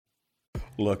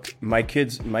Look, my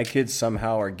kids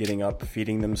somehow are getting up,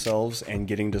 feeding themselves, and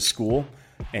getting to school,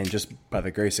 and just by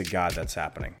the grace of God, that's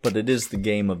happening. But it is the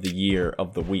game of the year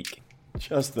of the week.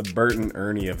 Just the Bert and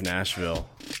Ernie of Nashville.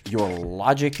 Your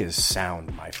logic is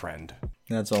sound, my friend.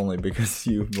 That's only because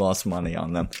you lost money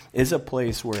on them. Is a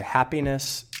place where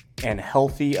happiness and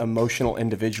healthy emotional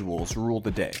individuals rule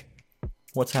the day.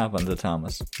 What's happened to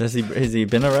Thomas? Has he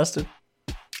been arrested?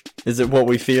 Is it what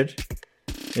we feared?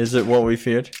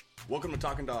 Welcome to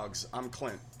Talking Dogs. I'm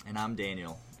Clint. And I'm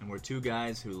Daniel. And we're two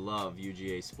guys who love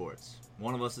UGA sports.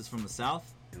 One of us is from the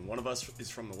South. And one of us is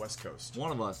from the West Coast.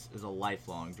 One of us is a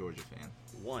lifelong Georgia fan.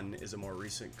 One is a more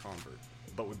recent convert.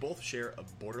 But we both share a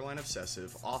borderline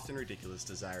obsessive, often ridiculous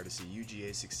desire to see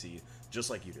UGA succeed, just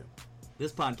like you do.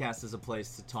 This podcast is a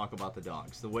place to talk about the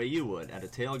dogs, the way you would at a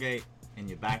tailgate, in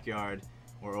your backyard,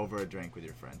 or over a drink with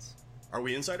your friends. Are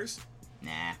we insiders?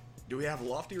 Nah. Do we have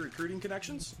lofty recruiting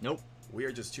connections? Nope. We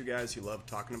are just two guys who love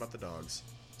talking about the dogs.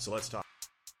 So let's talk.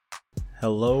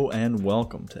 Hello and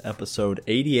welcome to episode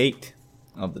 88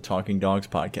 of the Talking Dogs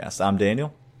podcast. I'm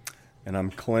Daniel. And I'm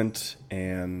Clint,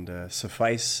 and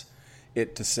suffice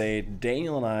it to say,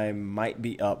 Daniel and I might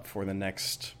be up for the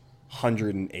next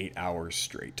 108 hours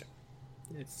straight.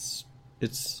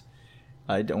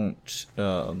 I don't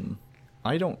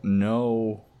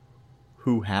know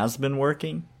who has been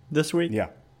working this week. Yeah.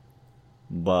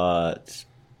 But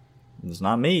it's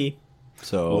not me.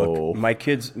 So look, my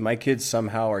kids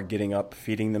somehow are getting up,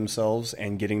 feeding themselves,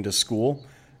 and getting to school,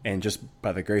 and just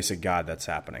by the grace of God, that's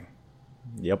happening.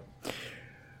 Yep.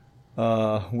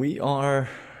 We're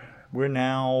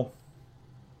now,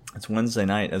 it's Wednesday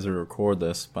night as we record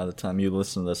this. By the time you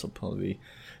listen to this, it'll probably be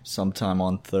sometime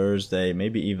on Thursday,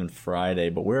 maybe even Friday.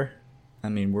 But we're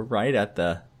right at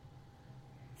the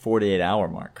 48-hour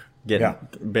mark,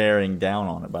 bearing down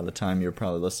on it by the time you're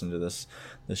probably listening to this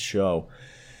show.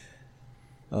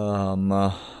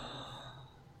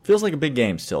 Feels like a big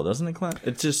game still, doesn't it, Clint?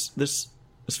 It's just this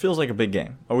feels like a big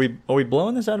game. Are we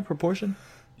blowing this out of proportion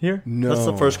here? No. That's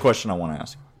the first question I want to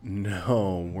ask.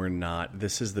 No, we're not.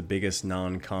 This is the biggest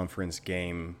non-conference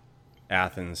game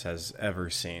Athens has ever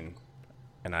seen,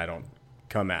 and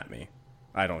come at me.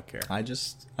 I don't care. I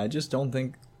just don't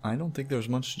think there's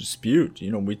much dispute.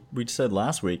 You know, we said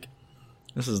last week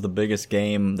this is the biggest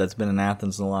game that's been in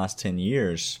Athens in the last 10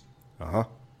 years. Uh-huh.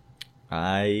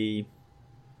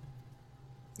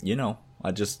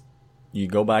 You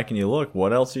go back and you look,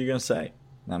 what else are you going to say?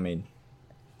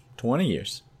 20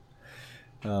 years.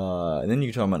 And then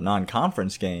you talk about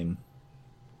non-conference game.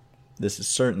 This is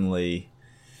certainly,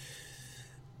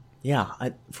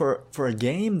 for a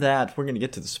game that, we're going to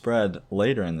get to the spread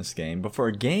later in this game, but for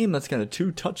a game that's got a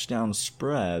 2-touchdown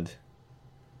spread,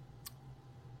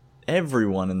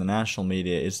 everyone in the national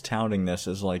media is touting this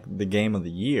as like the game of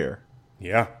the year.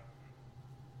 Yeah.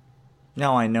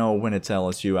 Now I know when it's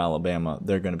LSU, Alabama,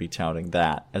 they're going to be touting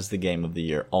that as the game of the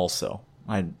year also.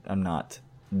 I'm not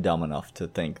dumb enough to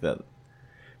think that.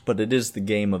 But it is the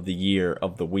game of the year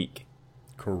of the week.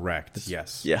 Correct.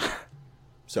 Yes. Yeah.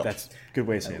 So that's a good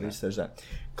way of saying at least that. There's that.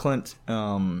 Clint,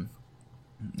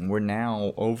 we're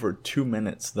now over 2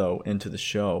 minutes, though, into the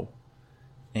show.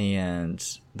 And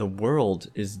the world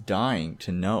is dying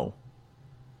to know.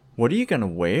 What are you going to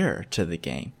wear to the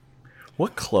game?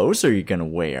 What clothes are you going to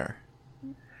wear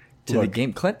to the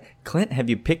game? Clint, have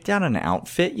you picked out an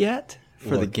outfit yet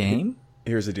for the game?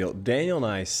 Here's the deal. Daniel and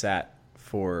I sat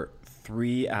for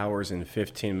 3 hours and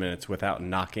 15 minutes without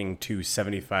knocking two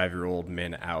 75-year-old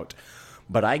men out.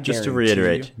 But I just to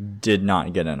reiterate, did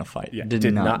not get in a fight. Yeah,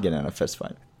 did not get in a fist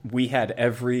fight. We had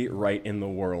every right in the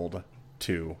world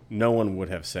to. No one would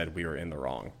have said we were in the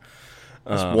wrong.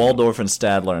 Waldorf and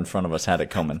Stadler in front of us had it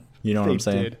coming. You know what I'm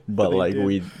saying? Did. But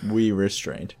they we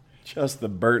restrained. Just the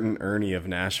Bert and Ernie of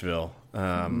Nashville.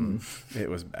 It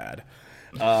was bad.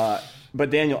 But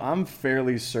Daniel, I'm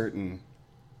fairly certain.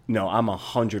 No, I'm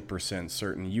 100%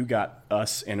 certain you got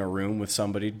us in a room with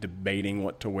somebody debating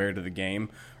what to wear to the game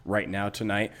right now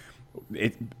tonight.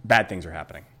 Bad things are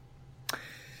happening.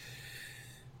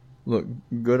 Look,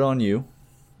 good on you.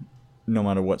 No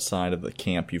matter what side of the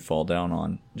camp you fall down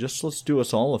on, just let's do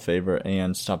us all a favor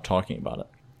and stop talking about it.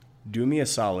 Do me a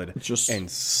solid and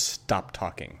stop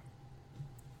talking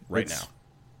right now.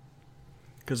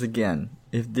 Because again,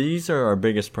 if these are our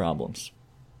biggest problems,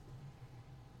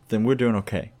 then we're doing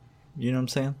okay. You know what I'm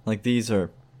saying? Like these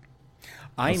are...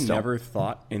 I never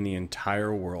thought in the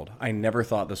entire world, I never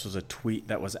thought this was a tweet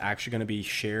that was actually going to be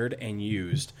shared and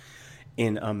used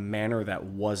in a manner that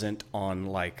wasn't on,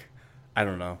 like, I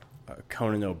don't know, a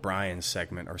Conan O'Brien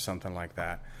segment or something like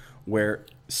that, where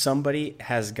somebody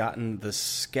has gotten the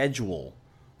schedule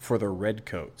for the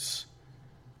Redcoats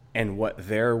and what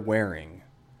they're wearing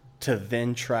to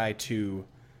then try to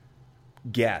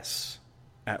guess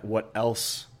at what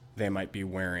else they might be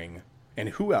wearing and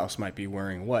who else might be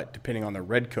wearing what, depending on the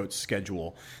Redcoats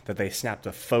schedule that they snapped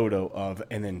a photo of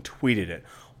and then tweeted it.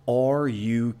 Are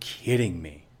you kidding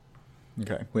me?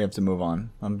 Okay, we have to move on.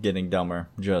 I'm getting dumber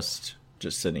just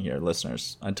sitting here.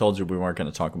 Listeners, I told you we weren't going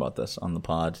to talk about this on the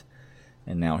pod,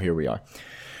 and now here we are.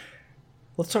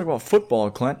 Let's talk about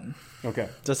football, Clint. Okay.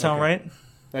 Does that sound right?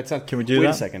 That sounds, Can we do wait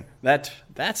that? a second.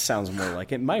 That sounds more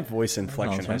like it. My voice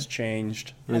inflection has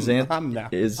changed. I'm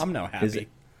now happy.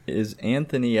 Is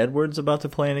Anthony Edwards about to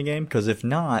play in a game? Because if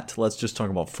not, let's just talk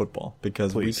about football.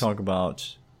 Because we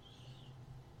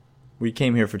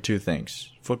came here for two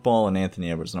things: football and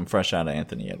Anthony Edwards, and I'm fresh out of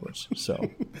Anthony Edwards, so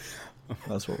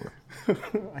that's what we're.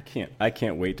 I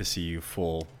can't wait to see you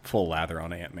full lather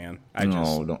on Ant-Man.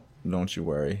 Don't you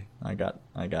worry. I got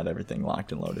everything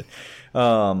locked and loaded.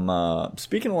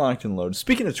 Speaking of locked and loaded,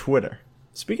 speaking of Twitter,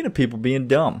 speaking of people being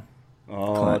dumb.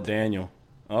 Oh, Clint. Daniel.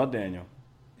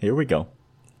 Here we go.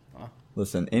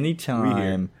 Listen,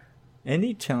 anytime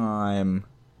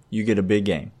you get a big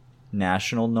game,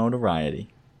 national notoriety,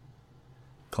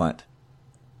 Clint,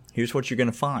 here's what you're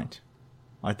going to find.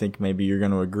 I think maybe you're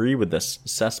going to agree with this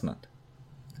assessment.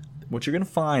 What you're going to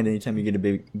find anytime you get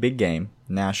a big game,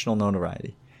 national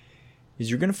notoriety, is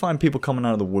you're going to find people coming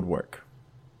out of the woodwork.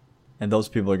 And those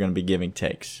people are going to be giving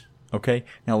takes. Okay?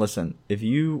 Now listen, if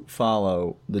you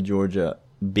follow the Georgia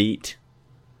beat,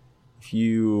 if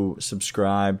you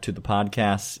subscribe to the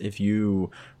podcasts, if you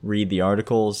read the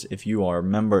articles, if you are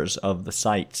members of the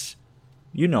sites,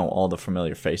 you know all the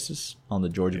familiar faces on the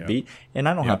Georgia beat. And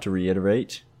I don't have to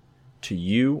reiterate to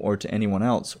you or to anyone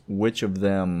else which of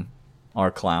them are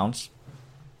clowns.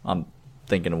 I'm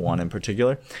thinking of one in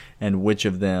particular. And which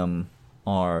of them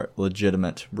are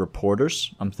legitimate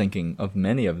reporters. I'm thinking of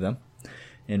many of them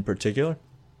in particular.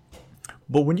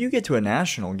 But when you get to a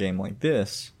national game like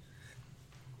this,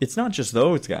 it's not just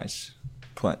those guys,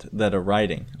 Clint, that are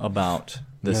writing about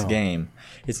this game.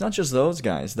 It's not just those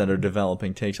guys that are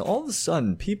developing takes. All of a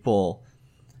sudden, people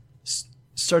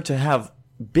start to have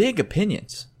big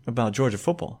opinions about Georgia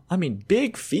football. I mean,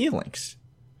 big feelings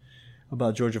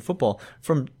about Georgia football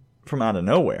from out of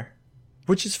nowhere,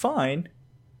 which is fine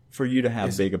for you to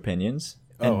have big opinions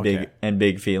and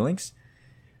big feelings.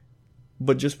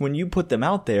 But just when you put them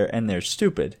out there and they're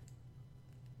stupid,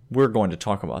 we're going to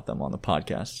talk about them on the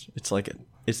podcast.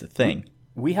 It's a thing.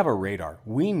 We have a radar.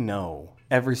 We know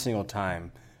every single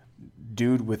time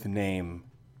dude with name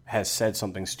has said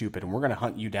something stupid, and we're going to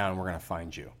hunt you down and we're going to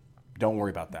find you. Don't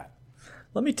worry about that.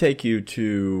 Let me take you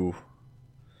to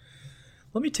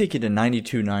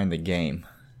 92.9 The Game,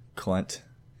 Clint.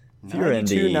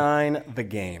 92.9 The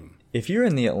Game. If you're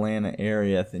in the Atlanta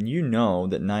area, then you know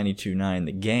that 92.9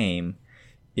 The Game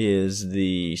is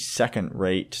the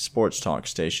second-rate sports talk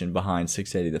station behind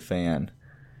 680 The Fan.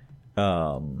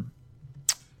 And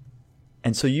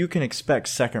so you can expect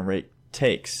second-rate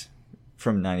takes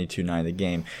from 92.9 The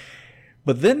Game.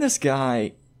 But then this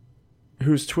guy,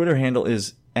 whose Twitter handle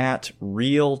is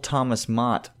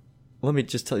 @RealThomasMott, let me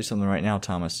just tell you something right now,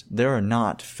 Thomas. There are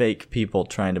not fake people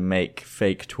trying to make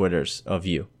fake Twitters of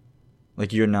you.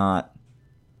 Like, you're not...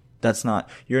 That's not...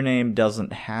 Your name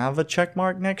doesn't have a check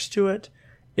mark next to it.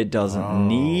 It doesn't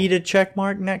need a check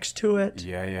mark next to it.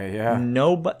 Yeah.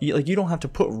 Nobody... Like, you don't have to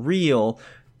put real...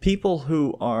 People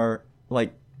who are,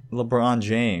 like, LeBron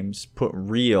James put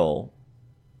real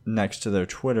next to their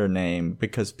Twitter name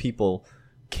because people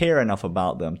care enough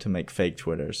about them to make fake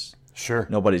Twitters. Sure.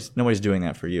 Nobody's doing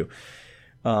that for you.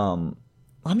 I'm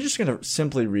just going to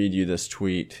simply read you this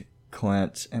tweet,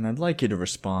 Clint, and I'd like you to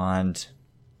respond.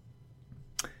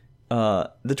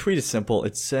 The tweet is simple.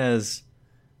 It says,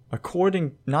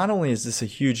 not only is this a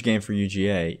huge game for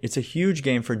UGA, it's a huge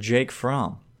game for Jake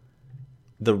Fromm,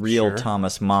 the real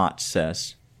Thomas Mott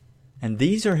says. And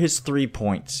these are his 3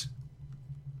 points.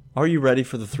 Are you ready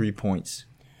for the 3 points?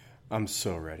 I'm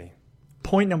so ready.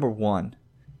 Point number 1.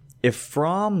 If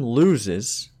Fromm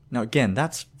loses, now again,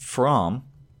 that's Fromm,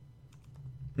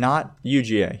 not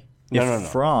UGA.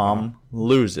 If Fromm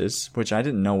loses, which I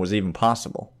didn't know was even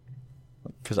possible,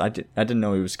 because I didn't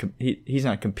know he's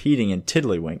not competing in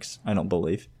tiddlywinks. I don't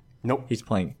believe. Nope. He's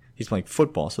playing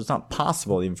football, so it's not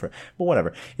possible even for. But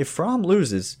whatever. If Fromm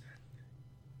loses,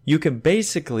 you can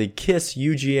basically kiss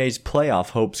UGA's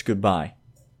playoff hopes goodbye.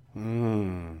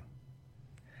 Clint,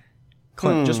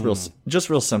 just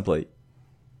real simply.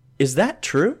 Is that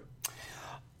true?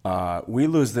 We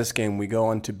lose this game, we go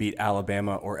on to beat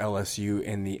Alabama or LSU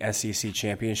in the SEC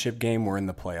championship game. We're in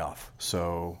the playoff.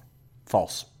 So,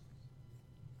 false.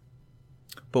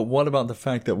 But what about the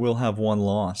fact that we'll have one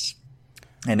loss?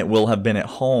 and it will have been at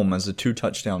home as a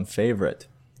 2-touchdown favorite.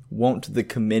 Won't the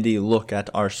committee look at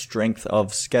our strength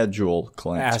of schedule,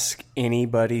 Clint? Ask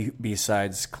anybody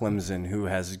besides Clemson who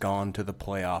has gone to the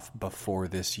playoff before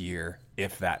this year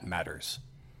if that matters.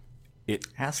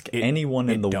 Ask anyone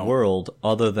in the world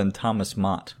other than Thomas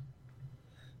Mott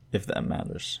if that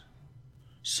matters.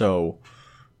 So,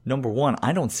 number one,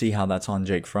 I don't see how that's on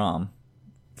Jake Fromm.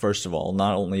 First of all,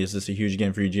 not only is this a huge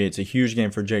game for UGA, it's a huge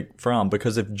game for Jake Fromm,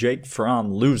 because if Jake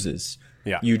Fromm loses,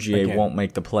 UGA won't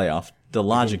make the playoff. The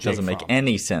logic doesn't make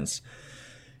any sense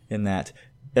in that.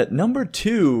 At number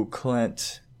 2,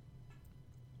 Clint,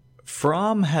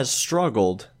 Fromm has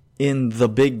struggled in the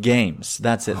big games.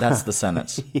 That's it. That's the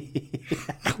sentence.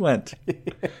 Clint.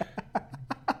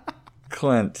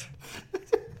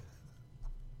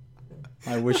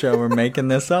 I wish I were making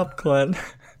this up, Clint.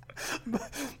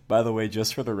 By the way,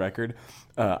 just for the record,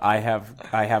 I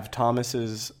have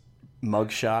Thomas's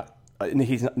mugshot.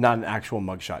 He's not an actual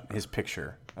mugshot. His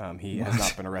picture. He has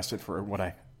not been arrested for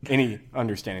any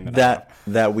understanding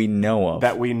that we know of.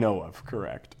 That we know of,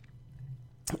 correct.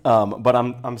 But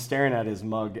I'm staring at his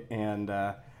mug, and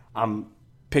I'm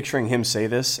picturing him say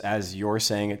this as you're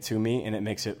saying it to me, and it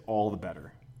makes it all the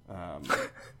better.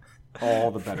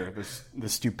 All the better. The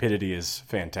stupidity is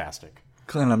fantastic.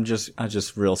 Clint, I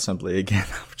just real simply again,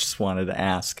 I just wanted to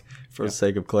ask for the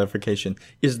sake of clarification.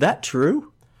 Is that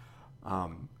true?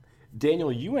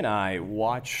 Daniel, you and I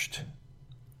watched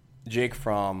Jake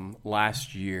Fromm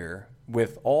last year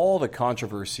with all the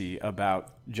controversy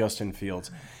about Justin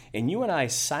Fields, and you and I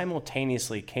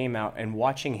simultaneously came out and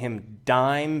watching him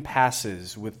dime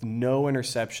passes with no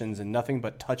interceptions and nothing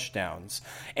but touchdowns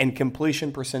and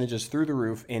completion percentages through the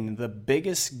roof in the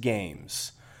biggest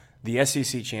games, the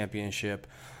SEC championship,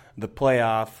 the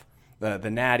playoff,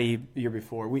 the Natty year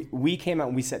before. We came out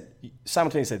and we said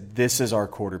simultaneously said, this is our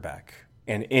quarterback.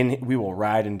 And we will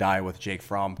ride and die with Jake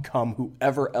Fromm. Come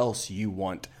whoever else you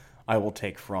want, I will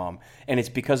take Fromm. And it's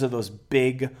because of those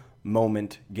big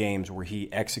moment games where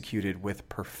he executed with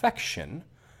perfection.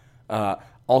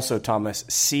 Also, Thomas,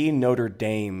 see Notre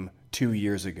Dame 2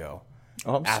 years ago.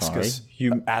 Oh, I'm sorry.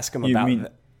 Ask him about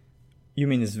that. You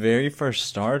mean his very first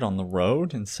start on the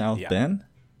road in South Bend?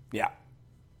 Yeah.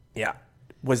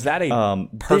 Was that a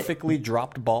perfectly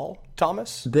dropped ball,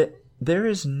 Thomas? There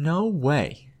is no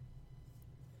way.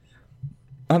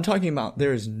 I'm talking about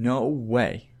there is no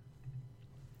way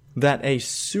that a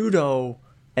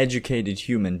pseudo-educated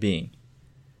human being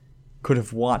could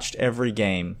have watched every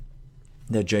game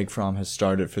that Jake Fromm has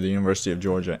started for the University of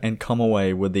Georgia and come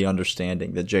away with the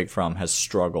understanding that Jake Fromm has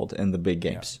struggled in the big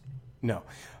games. No.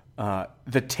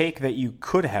 The take that you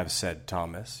could have said,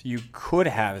 Thomas, you could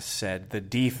have said the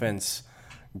defense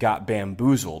got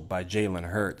bamboozled by Jalen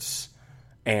Hurts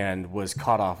and was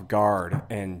caught off guard,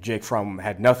 and Jake Fromm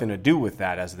had nothing to do with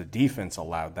that as the defense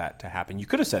allowed that to happen. You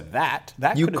could have said that.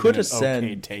 That you could have been an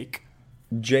okay take.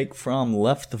 Jake Fromm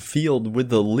left the field with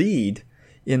the lead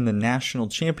in the national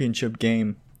championship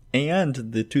game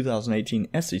and the 2018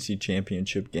 SEC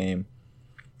championship game,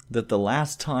 that the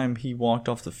last time he walked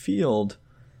off the field,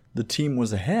 the team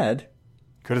was ahead.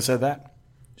 Could have said that.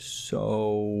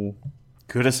 So...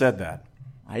 Could have said that.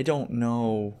 I don't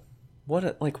know.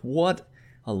 What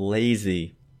a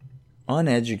lazy,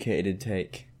 uneducated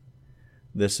take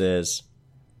this is.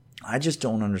 I just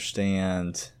don't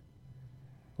understand.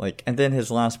 And then his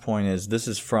last point is, this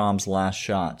is Fromm's last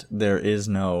shot. There is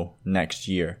no next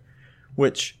year.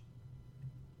 Which,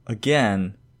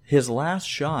 again, his last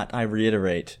shot, I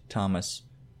reiterate, Thomas,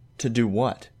 to do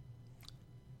what?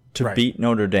 To beat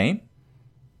Notre Dame?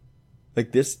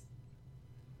 This...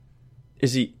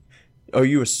 Are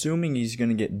you assuming he's going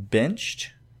to get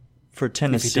benched for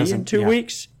Tennessee in 2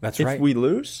 weeks? That's right. If we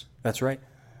lose? That's right.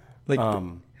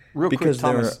 Real quick,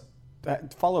 Thomas,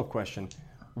 follow-up question.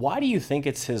 Why do you think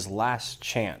it's his last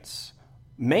chance?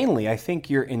 Mainly, I think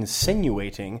you're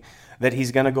insinuating that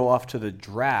he's going to go off to the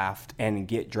draft and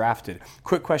get drafted.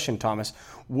 Quick question, Thomas.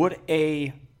 Would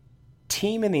a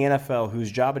team in the NFL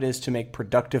whose job it is to make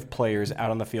productive players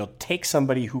out on the field take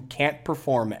somebody who can't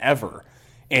perform ever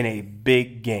in a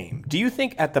big game? Do you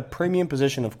think at the premium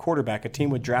position of quarterback, a team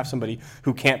would draft somebody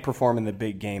who can't perform in the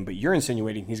big game, but you're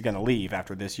insinuating he's going to leave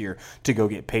after this year to go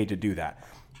get paid to do that?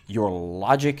 Your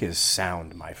logic is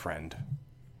sound, my friend.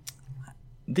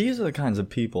 These are the kinds of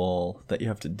people that you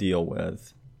have to deal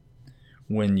with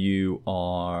when you're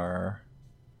at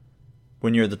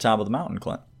the top of the mountain,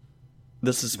 Clint.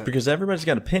 This is because everybody's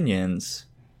got opinions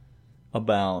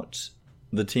about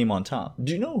the team on top.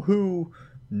 Do you know who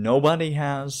nobody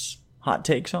has hot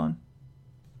takes on?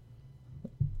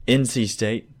 NC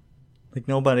State.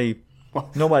 Nobody.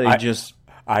 I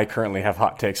I currently have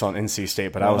hot takes on NC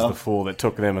State, but I was the fool that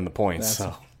took them in the points.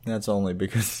 That's only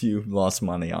because you lost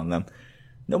money on them.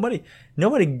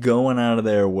 Nobody going out of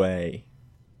their way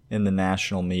in the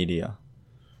national media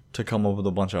to come up with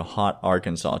a bunch of hot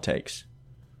Arkansas takes.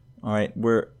 All right,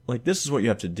 this is what you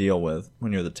have to deal with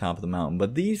when you're at the top of the mountain.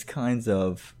 But this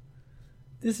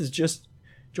is just,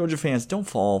 Georgia fans, don't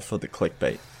fall for the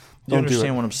clickbait. You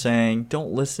understand what I'm saying?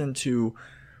 Don't listen to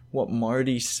what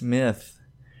Marty Smith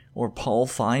or Paul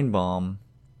Feinbaum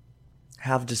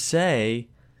have to say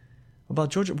about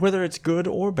Georgia, whether it's good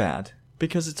or bad,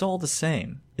 because it's all the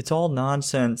same. It's all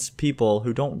nonsense people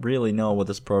who don't really know what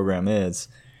this program is,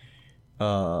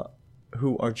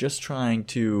 who are just trying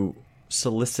to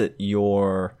solicit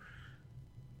your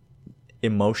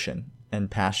emotion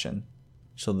and passion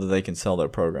so that they can sell their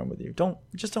program with you. Don't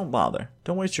bother.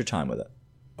 Don't waste your time with it.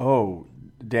 Oh,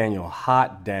 Daniel,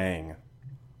 hot dang.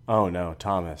 Oh no,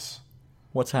 Thomas.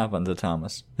 What's happened to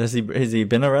Thomas? Has he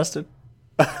been arrested?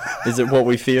 Is it what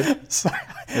we feared?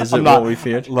 Is it what we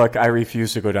feared? Look, I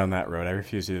refuse to go down that road. I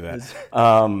refuse to do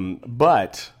that.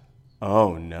 But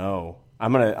oh no,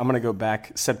 I'm gonna go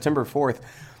back September 4th.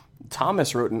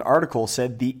 Thomas wrote an article,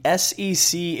 said the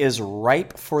SEC is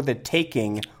ripe for the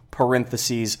taking,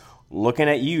 parentheses, looking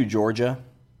at you, Georgia.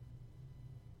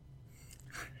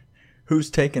 Who's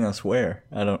taking us where?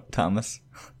 Thomas.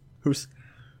 Who's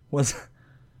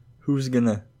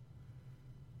gonna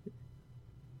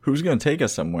take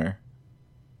us somewhere?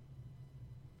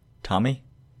 Tommy?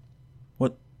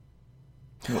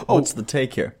 What's the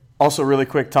take here? Also, really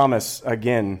quick, Thomas,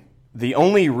 again, the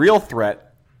only real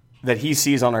threat that he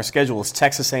sees on our schedule is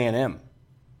Texas A&M.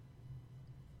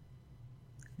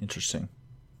 Interesting.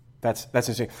 That's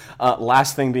interesting.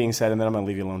 Last thing being said, and then I'm going to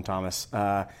leave you alone, Thomas.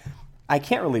 I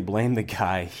can't really blame the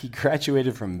guy. He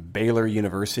graduated from Baylor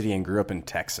University and grew up in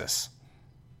Texas.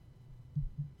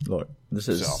 Look, this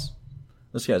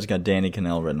guy's got Danny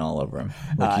Cannell written all over him.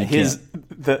 His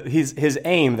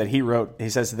aim that he wrote, he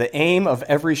says, the aim of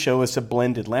every show is to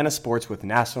blend Atlanta sports with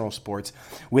national sports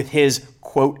with his,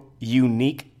 quote,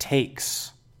 unique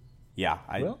takes. Yeah,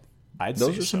 I'd say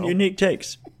those are some unique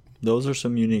takes. Those are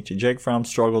some unique takes. Jake Fromm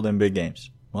struggled in big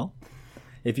games. Well,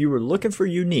 if you were looking for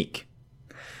unique,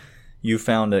 you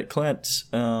found it. Clint,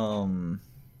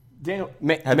 Daniel,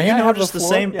 have you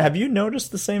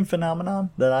noticed the same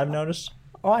phenomenon that I've noticed?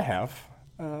 Oh, I have.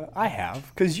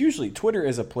 Because usually Twitter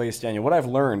is a place, Daniel, what I've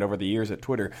learned over the years at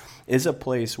Twitter is a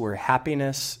place where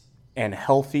happiness and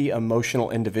healthy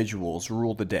emotional individuals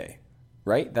rule the day,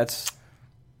 right?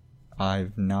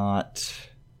 I've not...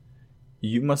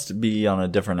 You must be on a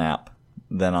different app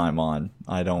than I'm on.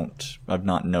 I've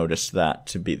not noticed that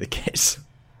to be the case.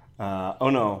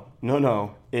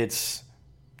 No. It's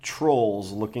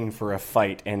trolls looking for a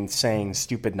fight and saying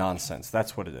stupid nonsense.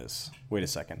 That's what it is. Wait a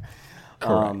second.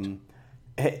 Correct.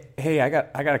 Hey, I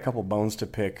got a couple bones to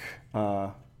pick.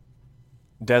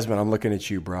 Desmond, I'm looking at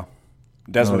you, bro.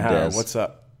 Desmond Howard, what's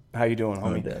up? How you doing,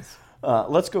 homie? Des.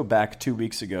 Let's go back 2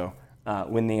 weeks ago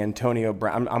when the Antonio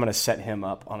Brown. I'm going to set him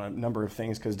up on a number of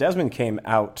things because Desmond came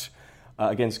out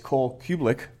against Cole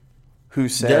Kublik, who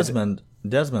said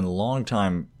Desmond,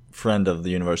 longtime friend of the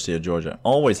University of Georgia,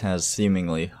 always has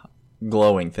seemingly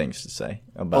glowing things to say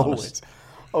about us.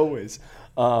 Always.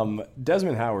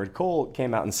 Desmond Howard, Cole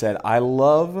came out and said, I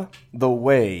love the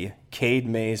way Cade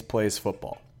Mays plays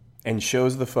football, and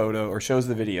shows the photo or shows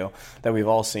the video that we've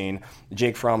all seen.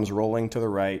 Jake Fromm's rolling to the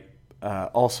right.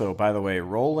 Also, by the way,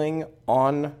 rolling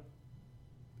on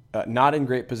not in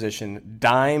great position,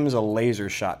 dimes a laser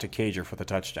shot to Cager for the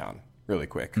touchdown really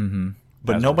quick. Mm-hmm.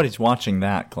 But nobody's watching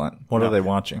that, Clint. What are they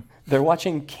watching? They're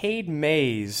watching Cade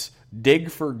Mays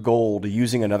dig for gold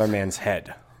using another man's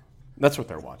head. That's what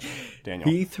they're watching, Daniel.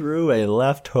 He threw a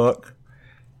left hook,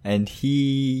 and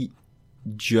he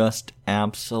just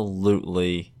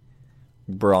absolutely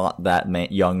brought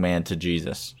that young man to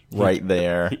Jesus right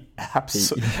there. He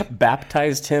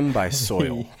baptized him by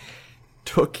soil.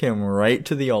 Took him right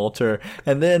to the altar,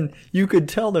 and then you could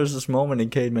tell there's this moment in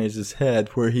Cade Mays' head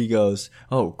where he goes,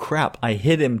 oh crap, I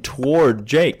hit him toward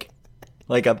Jake.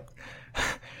 Like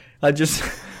I've just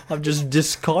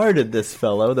discarded this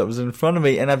fellow that was in front of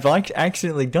me, and I've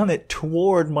accidentally done it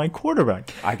toward my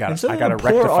quarterback. I got to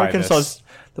rectify this.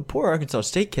 The poor Arkansas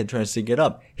State kid tries to get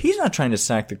up. He's not trying to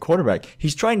sack the quarterback.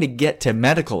 He's trying to get to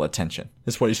medical attention.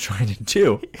 That's what he's trying to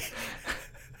do.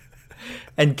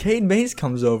 And Cade Mays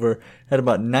comes over at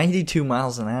about 92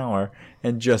 miles an hour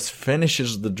and just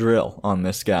finishes the drill on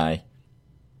this guy.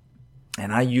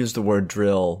 And I use the word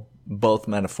drill both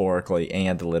metaphorically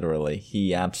and literally.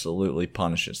 He absolutely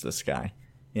punishes this guy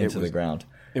into the ground.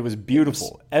 It was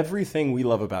beautiful. Everything we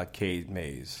love about Cade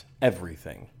Mays,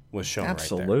 everything. was shown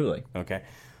Absolutely. right there. Okay.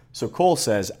 So Cole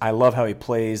says, I love how he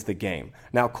plays the game.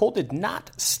 Now, Cole did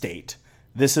not state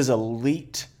this is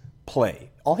elite play.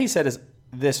 All he said is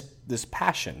this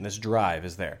passion, this drive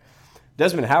is there.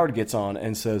 Desmond Howard gets on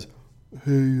and says,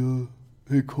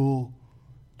 Hey Cole,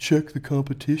 check the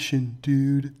competition,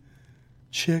 dude.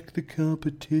 Check the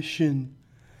competition.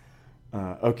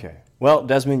 Okay. Well,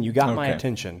 Desmond, you got my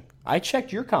attention. I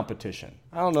checked your competition.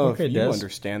 I don't know if you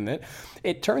understand that.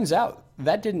 It turns out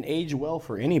that didn't age well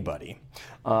for anybody.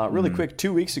 Really quick,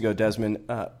 2 weeks ago, Desmond,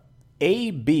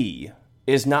 AB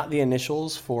is not the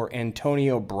initials for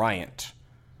Antonio Bryant,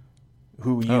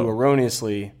 who you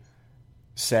erroneously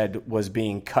said was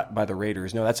being cut by the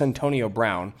Raiders. No, that's Antonio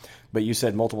Brown, but you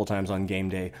said multiple times on game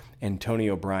day,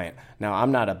 Antonio Bryant. Now,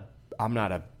 I'm not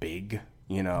a big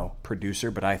producer,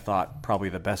 but I thought probably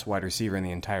the best wide receiver in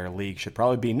the entire league should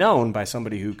probably be known by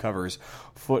somebody who covers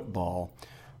football.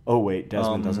 Oh, wait,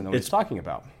 Desmond doesn't know what he's talking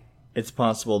about. It's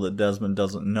possible that Desmond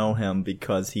doesn't know him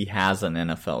because he has an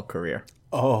NFL career.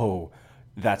 Oh,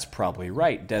 that's probably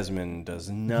right. Desmond does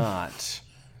not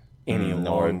any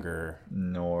longer.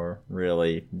 Nor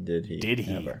really did he. Did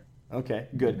he? Ever. Okay,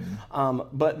 good.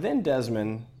 But then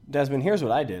Desmond, here's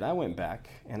what I did. I went back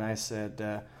and I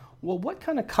said, well, what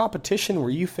kind of competition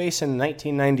were you facing in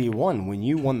 1991 when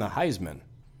you won the Heisman,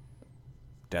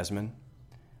 Desmond?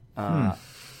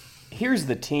 Here's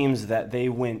the teams that they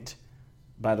went,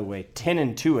 by the way,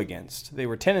 10-2 against. They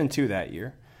were 10-2 that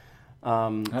year.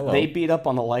 They beat up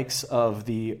on the likes of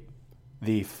the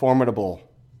formidable,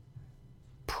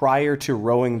 prior to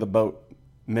rowing the boat,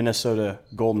 Minnesota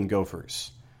Golden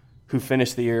Gophers, who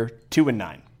finished the year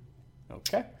 2-9.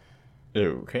 Okay.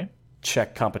 Okay.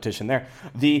 Check competition there.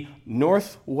 The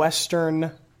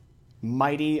Northwestern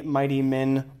Mighty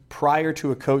Men, prior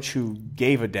to a coach who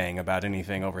gave a dang about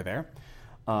anything over there,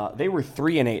 they were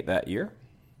 3-8 that year.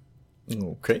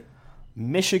 Okay.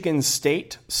 Michigan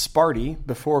State Sparty,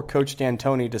 before Coach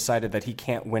D'Antoni decided that he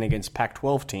can't win against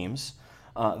Pac-12 teams,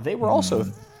 they were also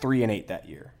 3-8 that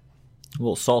year. A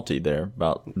little salty there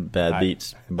about bad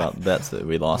beats, about bets that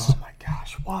we lost. Oh my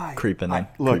gosh, why? Creeping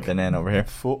in over here.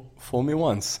 Fool me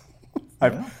once.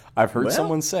 I've heard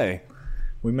someone say.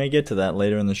 We may get to that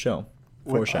later in the show.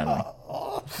 Foreshadowing.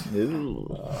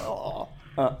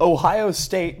 Ohio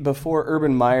State, before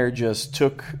Urban Meyer just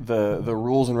took the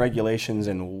rules and regulations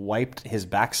and wiped his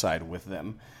backside with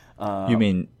them. You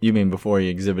mean before he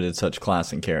exhibited such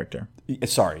class and character?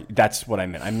 Sorry, that's what I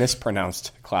meant. I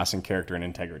mispronounced class and character and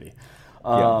integrity.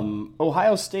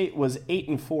 Ohio State was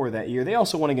 8-4 that year. They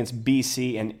also won against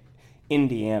BC and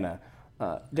Indiana.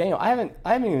 Daniel, I haven't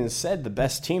even said the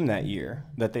best team that year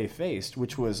that they faced,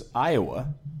 which was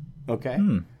Iowa. Okay,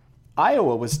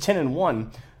 Iowa was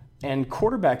 10-1, and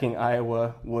quarterbacking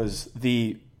Iowa was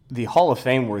the Hall of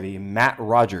Fame worthy Matt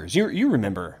Rogers. You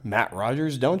remember Matt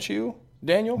Rogers, don't you,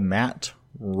 Daniel? Matt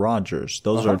Rogers.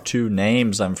 Those are two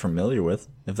names I'm familiar with,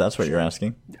 if that's what you're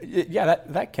asking. Yeah,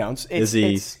 that counts. Is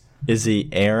he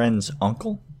Aaron's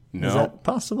uncle? No. Is that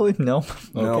possibly? No?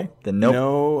 No. Okay. Then nope.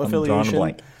 No affiliation. I'm drawing a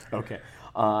blank. Okay.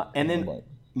 And then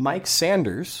Mike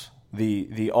Sanders,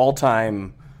 the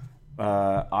all-time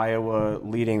Iowa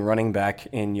leading running back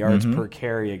in yards per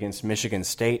carry against Michigan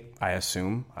State, I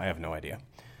assume. I have no idea.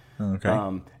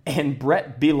 Okay. And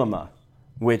Brett Bielema,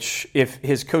 which, if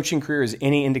his coaching career is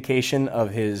any indication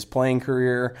of his playing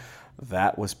career,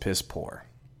 that was piss poor.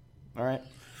 All right.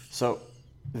 So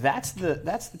that's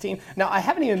the team. Now, I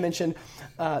haven't even mentioned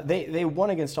they won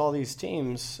against all these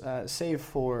teams, save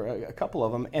for a couple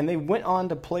of them, and they went on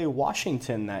to play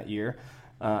Washington that year.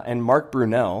 And Mark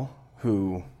Brunell,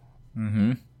 who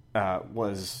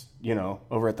was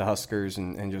over at the Huskers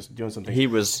and just doing something. He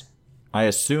was. I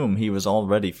assume he was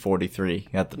already 43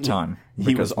 at the time.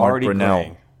 He was already Mark Brunell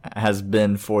playing. Has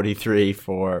been 43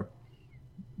 for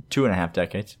 2.5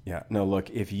 decades. Yeah. No, look,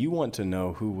 if you want to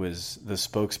know who was the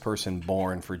spokesperson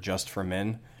born for Just for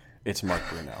Men, it's Mark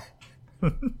Brunell.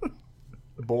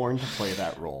 Born to play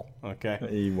that role. Okay.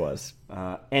 He was.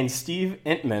 And Steve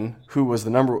Entman, who was the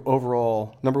number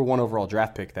one overall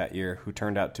draft pick that year, who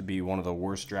turned out to be one of the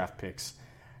worst draft picks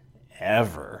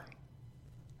ever.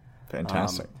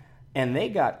 Fantastic. And they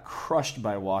got crushed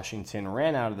by Washington,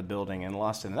 ran out of the building, and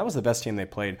lost it. And that was the best team they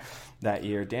played that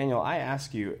year. Daniel, I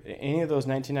ask you, any of those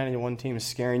 1991 teams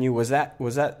scaring you? Was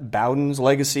that Bowden's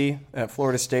legacy at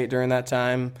Florida State during that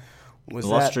time? Was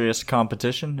illustrious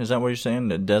competition? Is that what you're saying?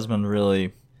 That Desmond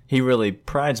really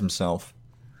prides himself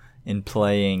in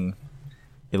playing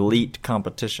elite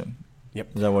competition.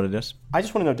 Yep. Is that what it is? I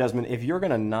just want to know, Desmond, if you're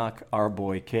going to knock our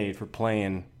boy Cade for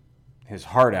playing his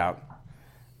heart out,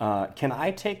 can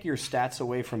I take your stats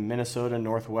away from Minnesota,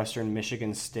 Northwestern,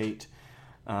 Michigan State,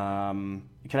 Can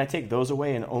I take those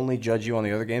away and only judge you on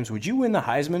the other games? Would you win the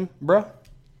Heisman, bruh?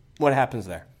 What happens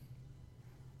there?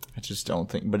 I just don't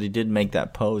think. But he did make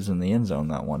that pose in the end zone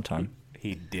that one time.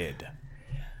 He did.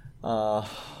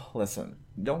 Listen,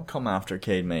 don't come after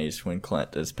Cade Mays when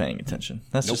Clint is paying attention.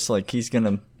 That's just like he's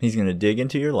gonna dig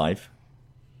into your life,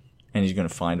 and he's gonna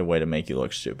find a way to make you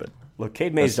look stupid. Look,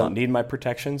 Cade Mays don't need my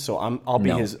protection, so I'll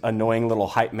be his annoying little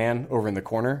hype man over in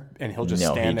there, and he'll just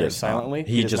stand there silently.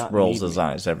 He just rolls his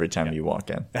eyes every time you walk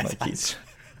in. Like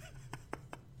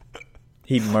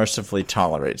he mercifully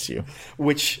tolerates you.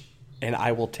 And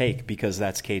I will take, because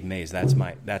that's Cade Mays. That's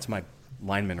my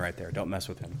lineman right there. Don't mess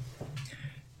with him.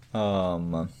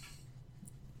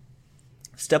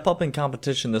 Step up in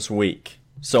competition this week,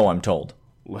 so I'm told.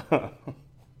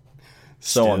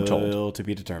 Still to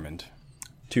be determined.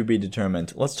 To be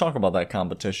determined. Let's talk about that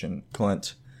competition,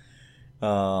 Clint.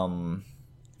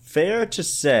 Fair to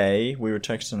say, we were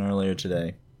texting earlier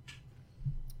today,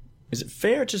 is it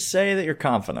fair to say that you're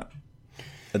confident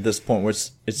at this point? Where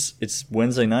it's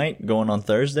Wednesday night, going on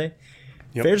Thursday?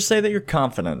 Yep. Fair to say that you're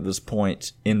confident at this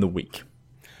point in the week?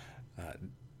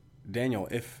 Daniel,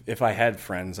 if I had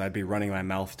friends, I'd be running my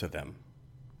mouth to them.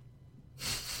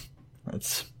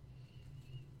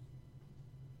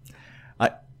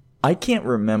 I can't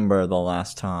remember the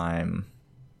last time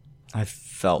I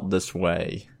felt this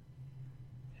way.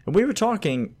 And we were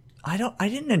talking, I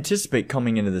didn't anticipate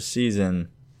coming into the season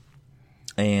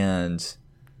and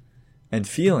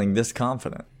feeling this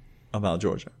confident about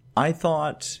Georgia. I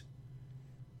thought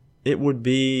it would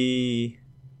be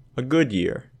a good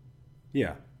year.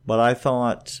 Yeah. But I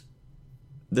thought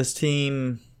this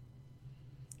team,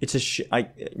 I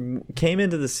came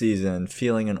into the season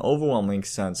feeling an overwhelming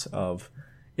sense of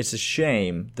it's a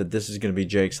shame that this is going to be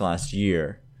Jake's last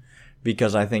year,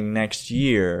 because I think next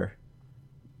year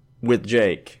with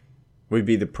Jake we'd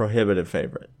be the prohibitive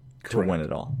favorite to win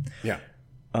it all. Yeah.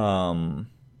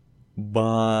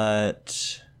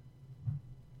 But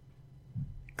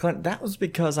Clint, that was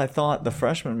because I thought the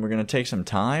freshmen were going to take some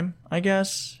time, I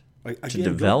guess, to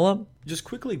develop. Just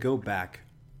quickly go back.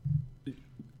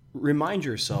 Remind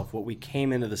yourself what we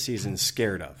came into the season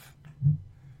scared of.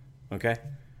 Okay?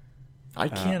 I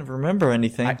can't remember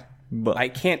anything. But I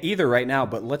can't either right now,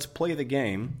 but let's play the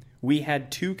game. We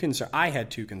had two concerns. I had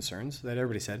two concerns that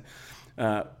everybody said.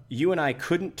 You and I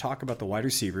couldn't talk about the wide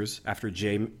receivers after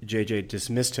JJ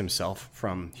dismissed himself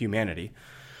from humanity.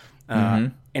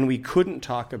 And we couldn't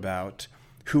talk about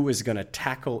who was going to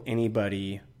tackle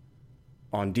anybody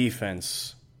on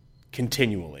defense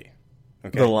continually.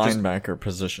 Okay? The linebacker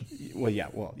position.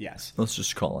 Yes. Let's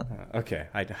just call it. Okay.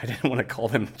 I didn't want to call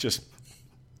them just...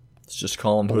 Let's just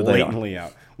call them who they are. Blatantly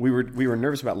out. We were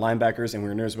nervous about linebackers, and we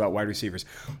were nervous about wide receivers.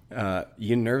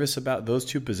 You nervous about those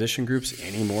two position groups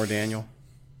anymore, Daniel?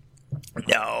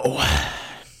 No.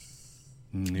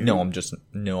 No, I'm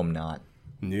not.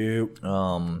 Nope.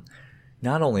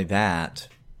 Not only that,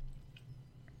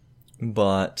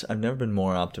 but I've never been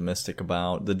more optimistic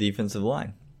about the defensive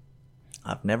line.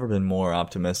 I've never been more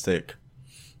optimistic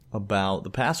about the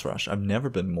pass rush. I've never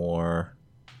been more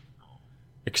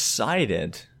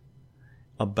excited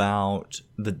about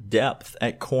the depth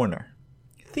at corner.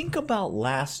 Think about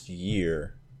last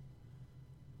year.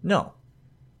 We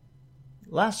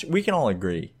can all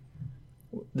agree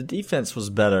the defense was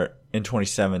better in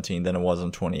 2017 than it was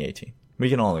in 2018.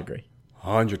 We can all agree.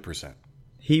 100%.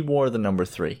 He wore the number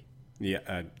 3.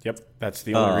 Yeah. Yep. That's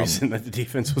the only reason that the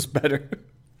defense was better.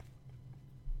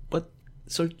 But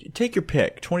so take your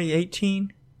pick,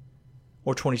 2018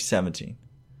 or 2017.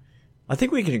 I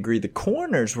think we can agree the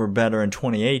corners were better in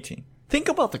 2018. Think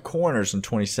about the corners in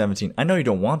 2017. I know you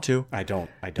don't want to. I don't.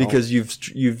 Because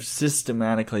you've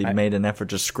systematically made an effort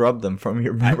to scrub them from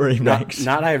your memory banks.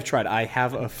 Not I have tried. I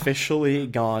have officially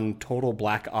gone total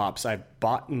black ops. I've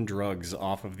bought drugs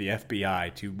off of the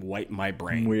FBI to wipe my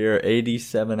brain. We're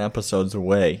 87 episodes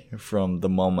away from the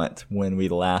moment when we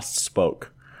last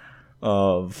spoke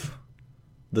of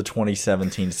the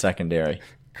 2017 secondary.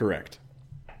 Correct.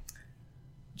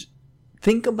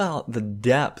 Think about the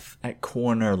depth at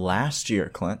corner last year,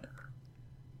 Clint.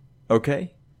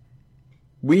 Okay?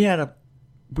 We had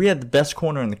the best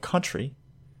corner in the country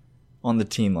on the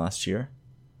team last year.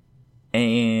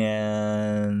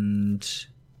 And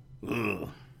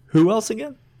who else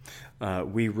again?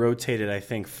 We rotated, I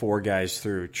think, 4 guys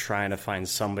through trying to find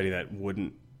somebody that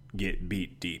wouldn't get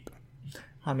beat deep.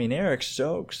 I mean, Eric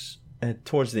Stokes,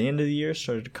 towards the end of the year,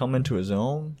 started to come into his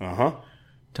own. Uh-huh.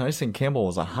 Tyson Campbell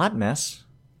was a hot mess.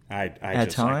 I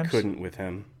couldn't with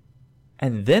him.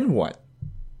 And then what?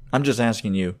 I'm just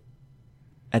asking you.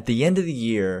 At the end of the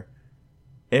year,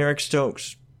 Eric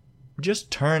Stokes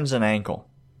just turns an ankle.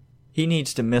 He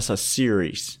needs to miss a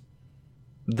series.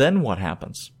 Then what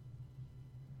happens?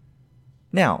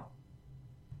 Now,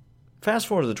 fast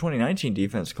forward to the 2019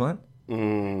 defense, Clint.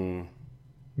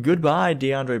 Goodbye,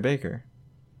 DeAndre Baker.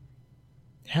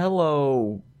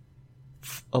 Hello,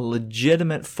 a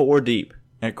legitimate 4 deep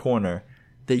at corner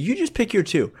that you just pick your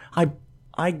 2.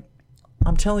 I'm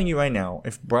telling you right now,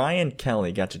 if Brian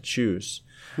Kelly got to choose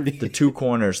the 2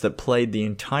 corners that played the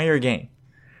entire game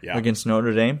against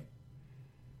Notre Dame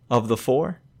of the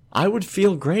 4, I would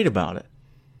feel great about it.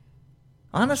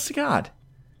 Honest to God.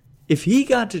 If he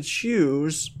got to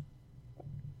choose,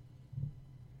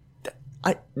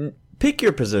 pick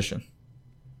your position.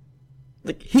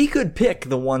 Like, he could pick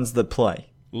the ones that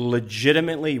play.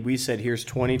 Legitimately, we said, here's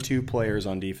 22 players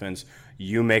on defense.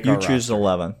 You choose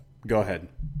 11. Go ahead.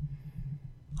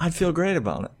 I'd feel great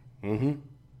about it. Mm-hmm.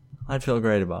 I'd feel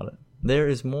great about it. There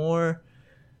is more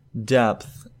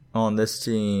depth on this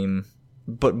team,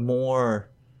 but more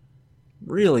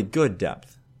really good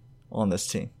depth on this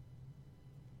team.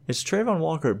 Is Trayvon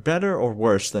Walker better or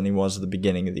worse than he was at the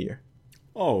beginning of the year?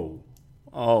 Oh,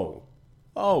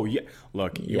 yeah.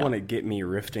 Look, you want to get me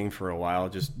riffing for a while,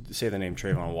 just say the name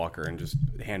Trayvon Walker and just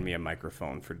hand me a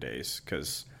microphone for days,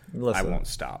 because I won't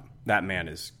stop. That man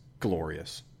is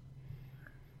glorious.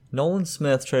 Nolan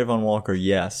Smith, Trayvon Walker,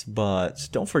 yes, but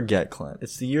don't forget, Clint,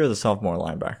 it's the year of the sophomore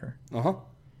linebacker. Uh-huh.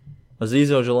 Azeez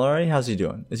Ojulari, how's he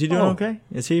doing? Is he doing okay?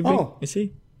 Is he big? Is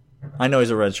he? I know he's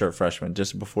a redshirt freshman,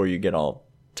 just before you get all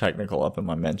technical up in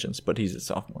my mentions, but he's a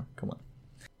sophomore. Come on.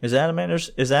 Is Adam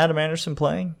Anderson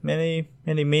playing many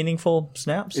meaningful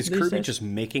snaps? Is Kirby just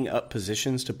making up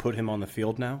positions to put him on the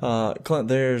field now? Clint,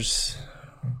 there is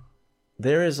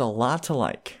a lot to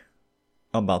like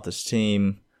about this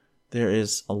team. There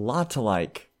is a lot to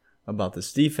like about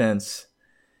this defense,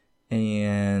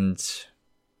 and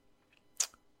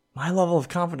my level of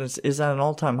confidence is at an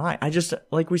all-time high. I just,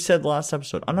 like we said last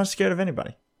episode, I'm not scared of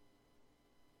anybody.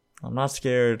 I'm not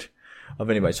scared of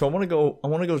anybody. So I want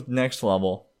to go next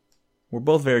level. We're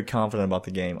both very confident about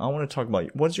the game. I want to talk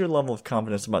about, what's your level of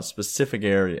confidence about specific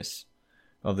areas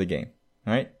of the game?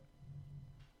 All right?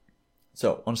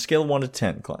 So on a scale of 1 to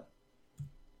 10, Clint,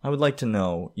 I would like to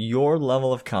know your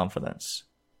level of confidence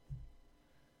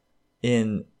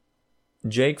in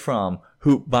Jake Fromm,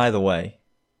 who, by the way,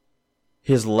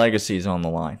 his legacy is on the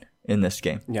line in this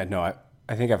game. Yeah, no,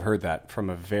 I think I've heard that from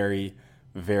a very,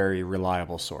 very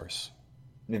reliable source.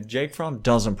 If Jake Fromm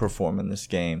doesn't perform in this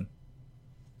game,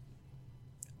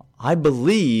 I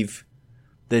believe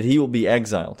that he will be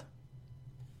exiled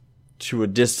to a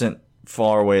distant,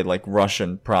 faraway, like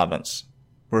Russian province,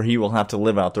 where he will have to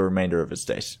live out the remainder of his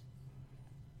days.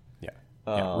 Yeah,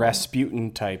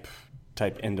 Rasputin type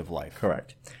end of life.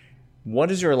 Correct.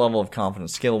 What is your level of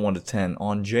confidence, scale of 1 to 10,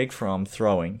 on Jake Fromm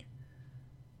throwing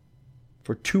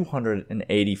for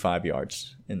 285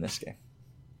 yards in this game?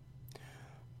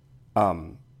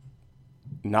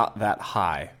 Not that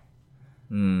high,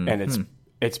 and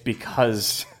it's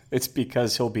because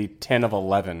he'll be 10 of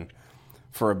 11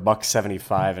 for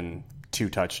 $175 and 2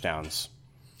 touchdowns.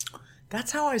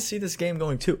 That's how I see this game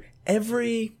going too.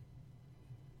 Everyone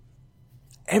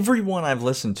I've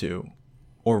listened to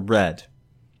or read,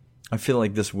 I feel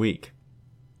like this week,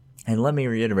 and let me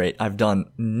reiterate, I've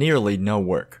done nearly no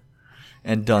work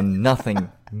and done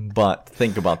nothing but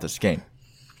think about this game.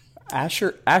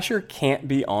 Asher can't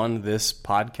be on this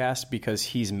podcast because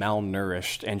he's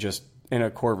malnourished and just in a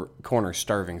corner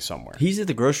starving somewhere. He's at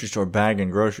the grocery store bagging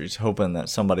groceries, hoping that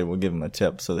somebody will give him a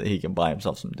tip so that he can buy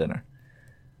himself some dinner.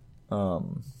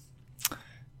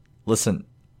 Listen,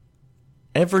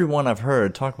 everyone I've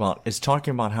heard is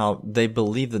talking about how they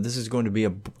believe that this is going to be a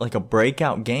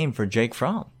breakout game for Jake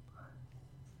Fromm.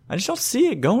 I just don't see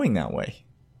it going that way,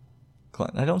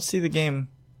 Clint. I don't see the game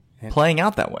playing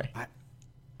out that way.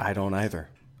 I don't either.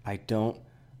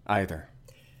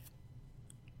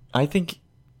 I think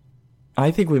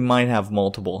we might have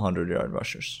multiple 100-yard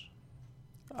rushers.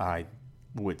 I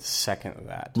would second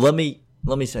that. Let me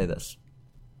say this.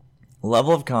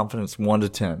 Level of confidence 1 to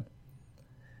 10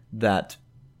 that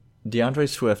DeAndre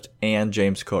Swift and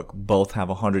James Cook both have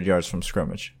 100 yards from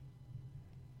scrimmage.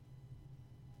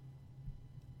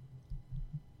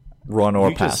 Run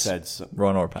or pass.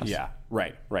 Run or pass. Yeah,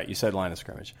 right. You said line of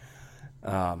scrimmage.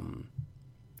 By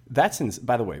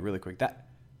the way, really quick, that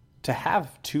to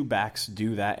have 2 backs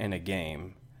do that in a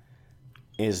game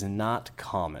is not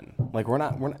common. Like we're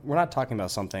not talking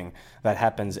about something that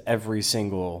happens every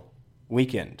single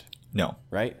weekend. No.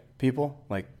 Right? People?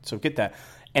 So get that.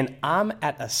 And I'm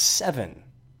at a 7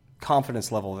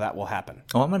 confidence level that will happen.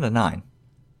 Oh, I'm at a 9.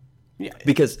 Yeah.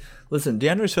 Because, listen,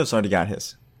 DeAndre Swift's already got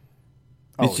his.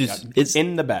 It's it's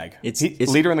in the bag. It's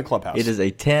leader in the clubhouse. It is a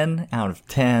 10 out of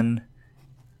 10.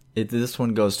 This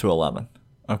one goes to 11.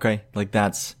 Okay, like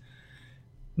that's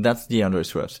DeAndre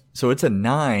Swift. So it's a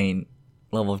 9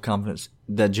 level of confidence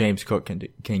that James Cook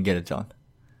can get it done.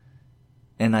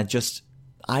 And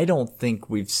I don't think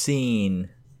we've seen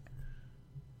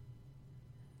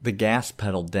the gas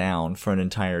pedal down for an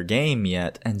entire game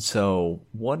yet. And so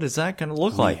what is that going to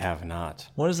look like? We have not.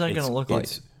 What is that going to look like?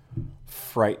 It's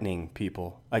frightening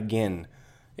people. Again,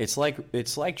 it's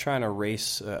like trying to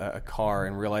race a car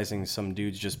and realizing some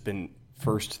dude's just been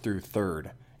first through third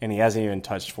and he hasn't even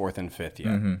touched fourth and fifth yet.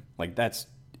 Mm-hmm. Like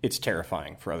it's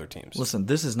terrifying for other teams. Listen,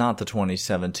 this is not the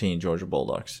 2017 Georgia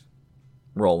Bulldogs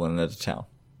rolling into town.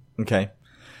 Okay?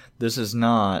 This is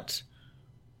not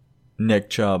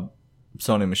Nick Chubb,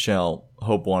 Sony Michel,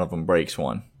 hope one of them breaks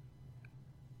one.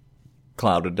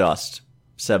 Cloud of dust,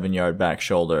 7-yard back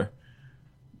shoulder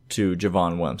to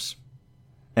Javon Wims.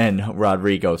 And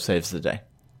Rodrigo saves the day.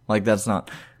 Like that's not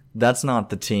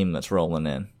the team that's rolling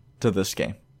in to this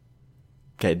game.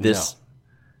 Okay, this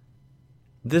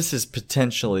is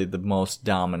potentially the most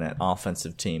dominant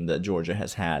offensive team that Georgia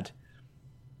has had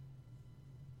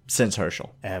since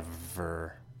Herschel.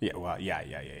 Ever. Yeah, well, yeah.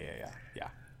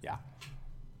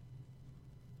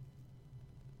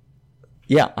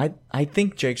 Yeah, I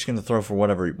think Jake's going to throw for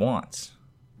whatever he wants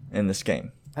in this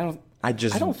game. I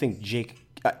don't think Jake.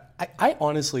 I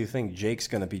honestly think Jake's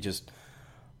going to be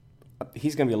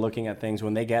he's going to be looking at things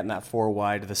when they get in that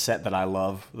 4-wide, the set that I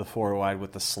love, the 4-wide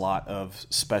with the slot of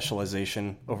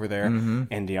specialization over there and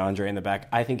DeAndre in the back.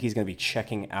 I think he's going to be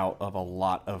checking out of a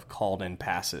lot of called in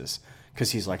passes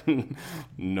because he's like,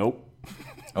 nope.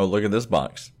 Oh, look at this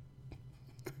box.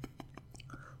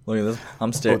 Look at this.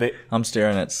 I'm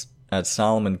staring at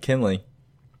Solomon Kinley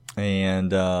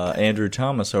and Andrew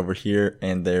Thomas over here,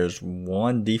 and there's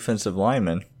one defensive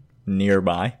lineman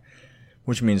nearby,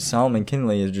 which means Solomon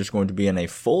Kinley is just going to be in a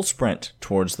full sprint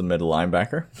towards the middle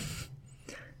linebacker.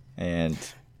 And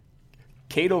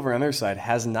Cade over on their side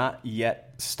has not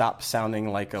yet stopped sounding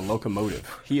like a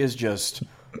locomotive. He is just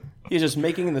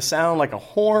making the sound like a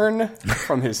horn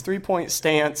from his 3-point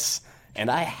stance, and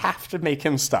I have to make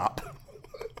him stop.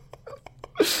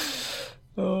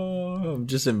 Oh, I'm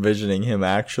just envisioning him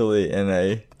actually in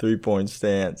a 3-point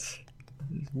stance.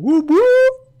 Whoop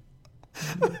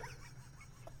whoop.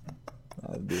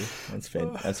 That's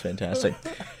fantastic.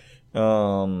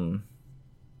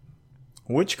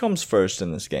 Which comes first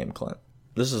in this game, Clint?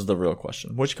 This is the real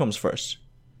question. Which comes first?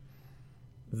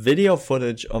 Video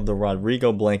footage of the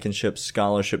Rodrigo Blankenship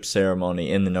scholarship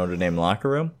ceremony in the Notre Dame locker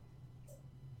room?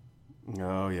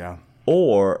 Oh, yeah.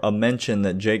 Or a mention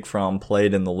that Jake Fromm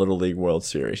played in the Little League World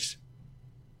Series?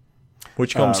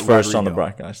 Which comes first on the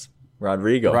broadcast?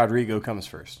 Rodrigo. Rodrigo comes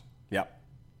first. Yep.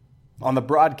 On the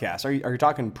broadcast. Are you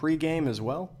talking pregame as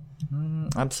well?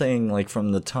 I'm saying like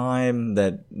from the time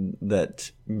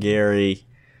that Gary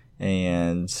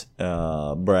and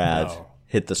Brad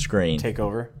hit the screen. Take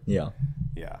over? Yeah.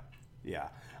 Yeah.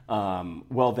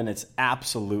 Well, then it's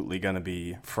absolutely going to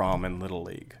be Fromm in Little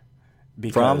League.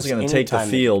 Fromm's going to take the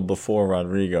field before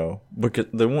Rodrigo, because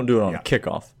they won't do it on a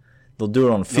kickoff. They'll do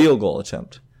it on a field goal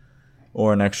attempt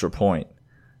or an extra point.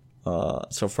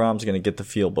 So Fromm's going to get the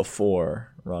field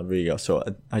before Rodrigo. So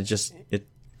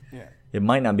it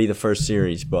might not be the first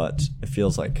series, but it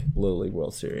feels like Little League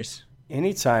World Series.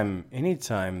 Anytime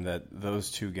that those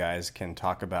two guys can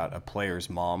talk about a player's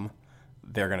mom,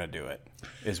 they're going to do it,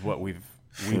 is what we've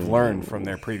learned from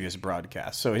their previous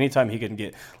broadcasts. So anytime he can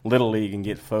get Little League and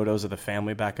get photos of the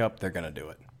family back up, they're going to do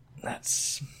it.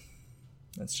 That's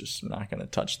just not going to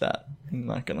touch that. I'm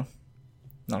not going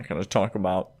to talk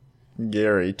about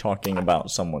Gary talking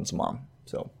about someone's mom.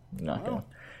 So not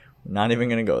even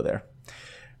going to go there.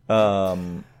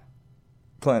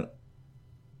 Clint,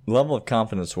 level of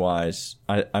confidence wise,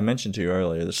 I mentioned to you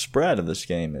earlier, the spread of this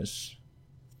game is,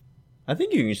 I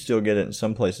think you can still get it in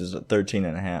some places at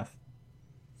 13.5.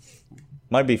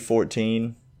 Might be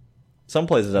 14. Some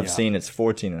places I've seen it's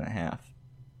 14.5.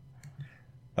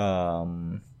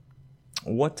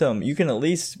 You can at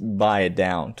least buy it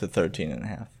down to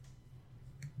 13.5.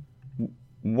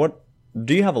 What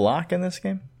do you have a lock in this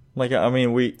game? Like, I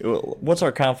mean, what's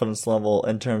our confidence level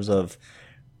in terms of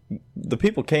the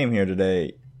people came here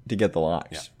today to get the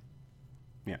locks?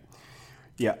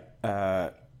 Yeah.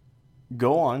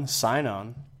 Go on, sign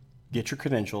on, get your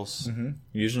credentials. Mm-hmm.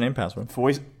 Username, password.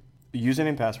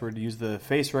 Username, password. Use the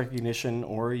face recognition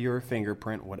or your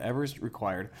fingerprint, whatever's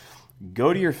required.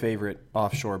 Go to your favorite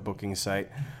offshore booking site.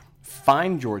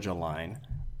 Find Georgia Line.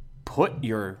 Put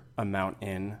your amount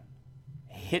in.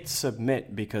 Hit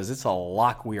submit, because it's a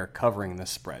lock we are covering this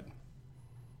spread.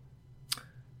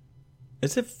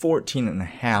 It's at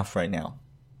 14.5 right now.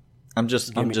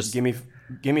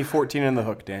 Give me 14 and the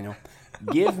hook, Daniel.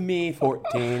 Give me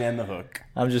 14 and the hook.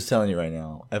 I'm just telling you right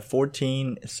now. At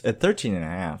 14, at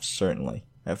 13.5, certainly.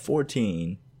 At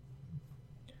 14,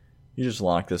 you just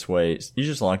lock this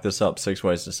up 6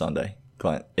 ways to Sunday,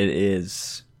 Clint.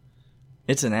 It's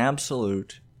an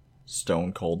absolute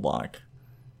stone cold lock.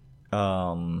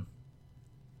 I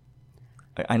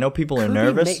know people are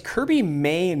nervous. Kirby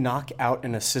may knock out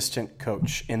an assistant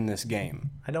coach in this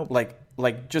game. I don't like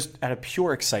just out of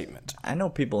pure excitement. I know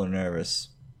people are nervous,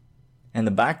 and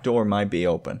the back door might be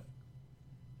open.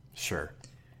 Sure,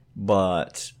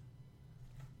 but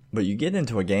you get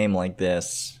into a game like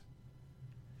this,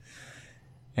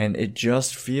 and it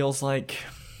just feels like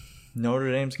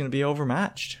Notre Dame's going to be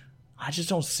overmatched. I just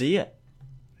don't see it.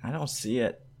 I don't see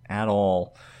it at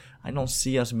all. I don't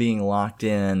see us being locked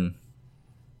in.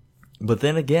 But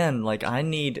then again, like I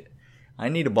need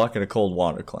a bucket of cold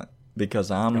water, Clint,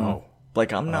 because I'm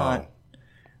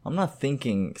not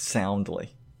thinking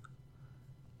soundly.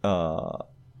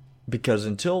 Because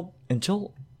until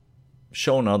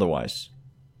shown otherwise,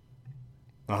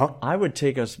 I would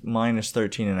take us minus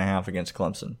 13.5 against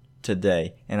Clemson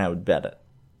today, and I would bet it.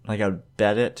 Like I would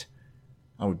bet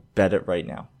it right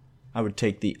now. I would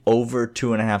take the over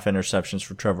 2.5 interceptions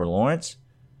for Trevor Lawrence.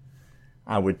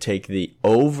 I would take the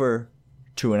over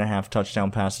 2.5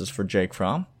 touchdown passes for Jake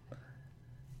Fromm.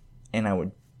 And I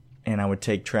would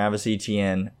take Travis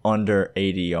Etienne under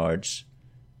 80 yards.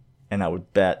 And I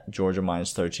would bet Georgia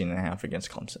minus 13.5 against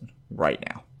Clemson right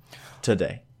now.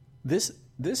 Today. This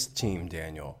team,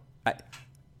 Daniel,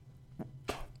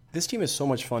 this team is so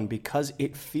much fun because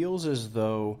it feels as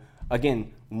though,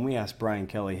 again, when we asked Brian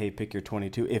Kelly, hey, pick your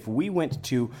 22, if we went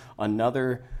to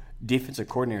another defensive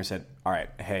coordinator and said, all right,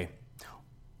 hey,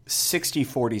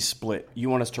 60-40 split, you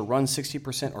want us to run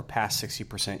 60% or pass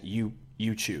 60%, you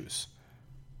choose.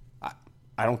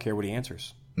 I don't care what he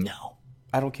answers. No.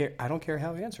 I don't care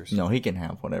how he answers. No, he can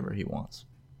have whatever he wants.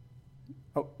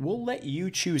 Oh, we'll let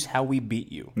you choose how we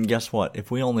beat you. And guess what? If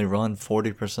we only run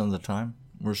 40% of the time,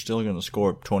 we're still going to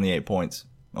score 28 points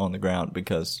on the ground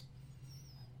because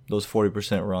those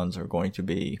 40% runs are going to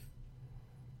be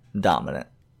dominant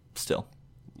still.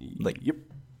 Like, yep.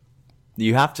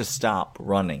 You have to stop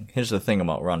running. Here's the thing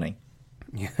about running.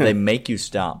 They make you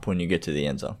stop when you get to the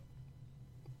end zone.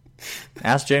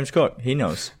 Ask James Cook. He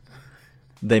knows.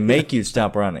 They make you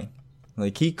stop running.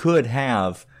 Like, he could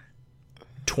have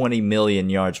 20 million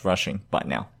yards rushing by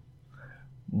now.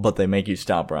 But they make you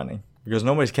stop running. Because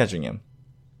nobody's catching him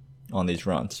on these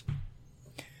runs.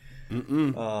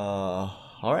 All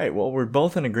right, well, we're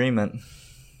both in agreement.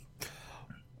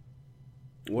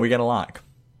 We got a lock.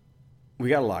 We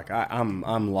got a lock.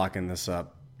 I'm locking this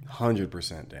up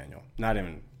 100%, Daniel. Not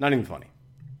even funny.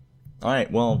 All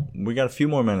right, well, we got a few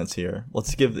more minutes here.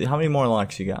 Let's give. How many more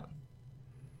locks you got?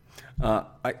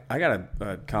 I got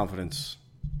a confidence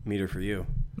meter for you.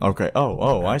 Okay.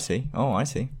 Oh, I see.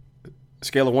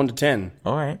 Scale of 1 to 10.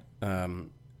 All right.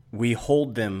 We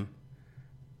hold them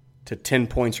to 10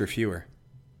 points or fewer.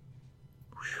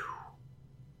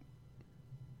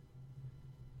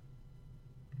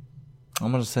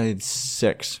 I'm going to say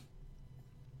 6.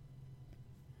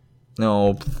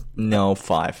 No,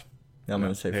 5. I'm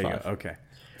going to say 5. You go. Okay.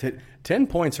 10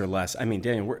 points or less. I mean,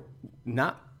 Daniel, we're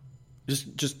not...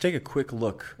 Just take a quick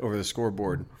look over the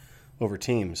scoreboard over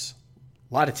teams.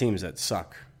 A lot of teams that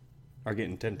suck are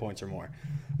getting 10 points or more.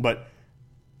 But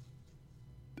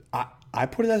I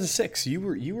put it as a 6. You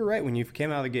were right when you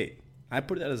came out of the gate. I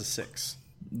put it as a 6.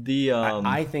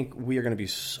 I think we are going to be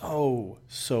so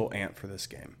amped for this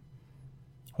game.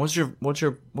 What's your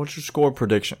score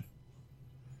prediction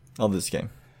of this game?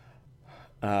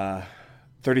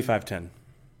 35-10.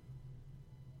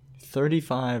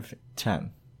 35-10.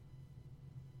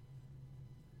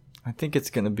 I think it's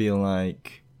going to be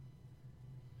like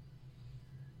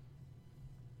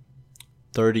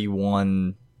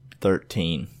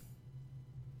 31-13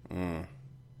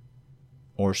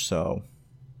 or so.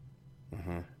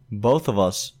 Mm-hmm. Both of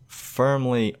us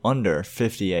firmly under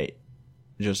 58.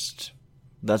 Just,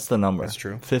 that's the number. That's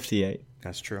true. 58.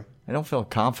 That's true. I don't feel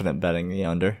confident betting the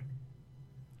under.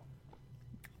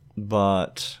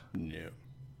 But... No.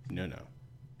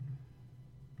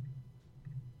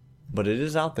 But it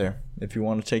is out there if you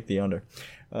want to take the under.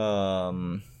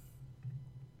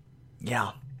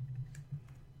 Yeah.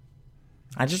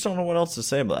 I just don't know what else to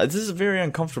say about it. This is a very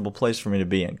uncomfortable place for me to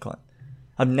be in, Clint.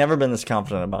 I've never been this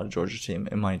confident about a Georgia team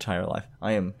in my entire life.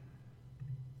 I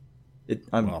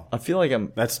feel like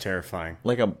I'm... That's terrifying.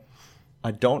 I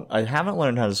haven't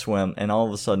learned how to swim, and all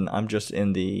of a sudden I'm just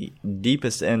in the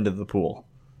deepest end of the pool.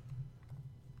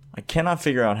 I cannot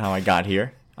figure out how I got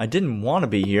here. I didn't want to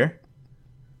be here.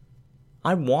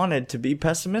 I wanted to be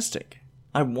pessimistic.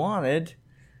 I wanted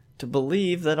to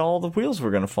believe that all the wheels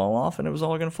were going to fall off and it was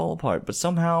all going to fall apart. But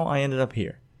somehow I ended up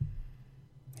here.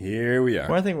 Here we are.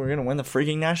 Where I think we're going to win the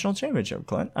freaking national championship,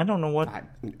 Clint. I don't know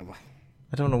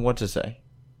what to say.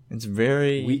 It's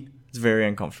very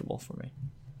uncomfortable for me.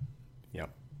 Yep.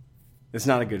 It's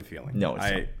not a good feeling. No, it's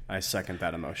not. I second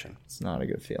that emotion. It's not a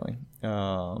good feeling.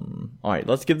 All right,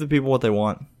 let's give the people what they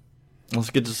want. Let's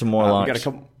get to some more locks. We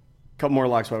got a couple more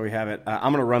locks while we have it.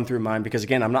 I'm going to run through mine because,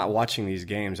 again, I'm not watching these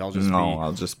games. I'll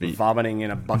just be vomiting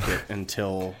in a bucket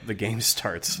until the game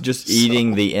starts. Just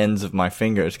eating the ends of my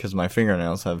fingers because my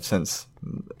fingernails have since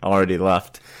already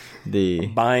left the...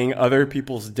 Buying other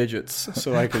people's digits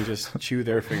so I can just chew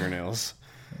their fingernails.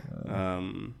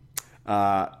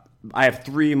 I have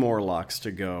 3 more locks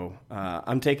to go.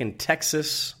 I'm taking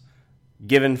Texas,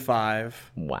 given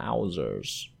 5.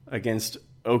 Wowzers. Against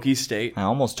Okie State. I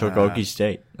almost took Okie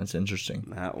State. That's interesting.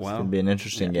 Well, it's going to be an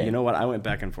interesting game. You know what? I went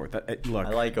back and forth. Look,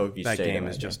 I like Okie State. That game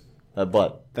is just...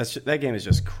 that game is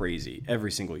just crazy.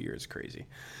 Every single year is crazy.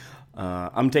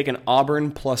 I'm taking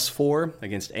Auburn +4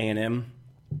 against A&M.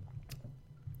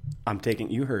 I'm taking...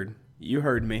 You heard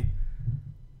me.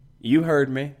 You heard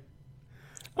me.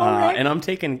 Right. And I'm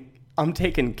taking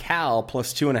Cal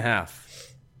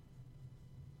 +2.5.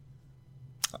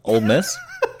 Ole Miss?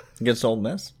 Against Ole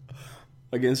Miss?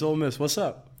 Against Ole Miss. What's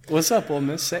up? What's up, Ole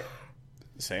Miss?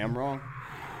 Say I'm wrong.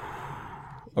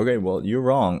 Okay, well, you're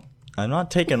wrong. I'm not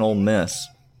taking Ole Miss,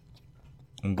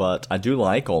 but I do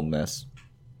like Ole Miss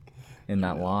in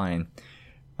that line.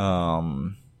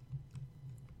 I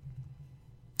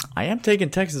am taking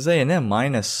Texas A&M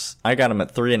minus. I got them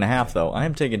at 3.5 though. I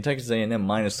am taking Texas A&M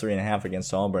minus 3.5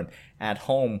 against Auburn at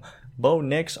home. Bo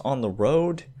Nix on the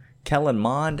road. Kellen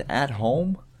Mond at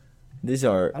home. This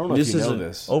is an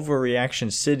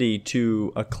overreaction city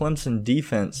to a Clemson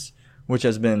defense which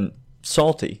has been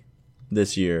salty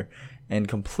this year and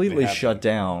completely shut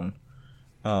down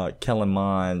Kellen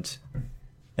Mond.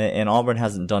 And Auburn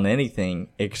hasn't done anything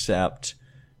except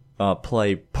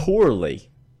play poorly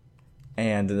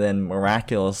and then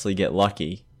miraculously get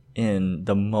lucky in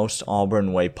the most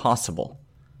Auburn way possible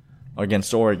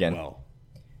against Oregon. Well,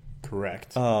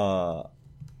 correct.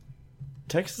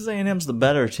 Texas A&M's the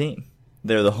better team.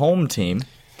 They're the home team,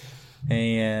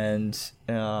 and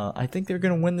I think they're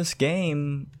going to win this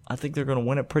game. I think they're going to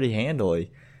win it pretty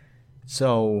handily.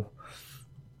 So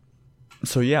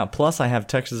yeah. Plus, I have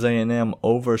Texas A&M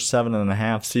over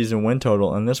 7.5 season win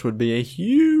total, and this would be a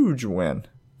huge win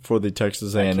for the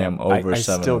Texas A&M over 7.5. I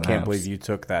still can't believe you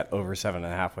took that over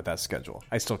 7.5 with that schedule.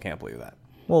 I still can't believe that.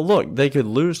 Well, look, they could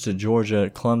lose to Georgia,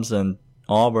 Clemson,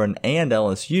 Auburn, and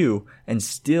LSU and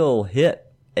still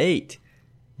hit 8.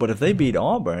 But if they beat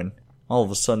Auburn, all of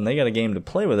a sudden they got a game to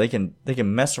play with. They can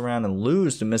mess around and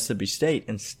lose to Mississippi State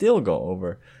and still go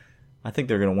over. I think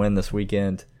they're going to win this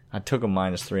weekend. I took them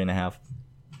minus 3.5.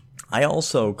 I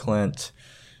also, Clint,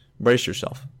 brace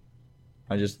yourself.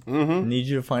 I just need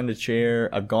you to find a chair.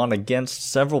 I've gone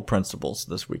against several principles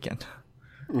this weekend.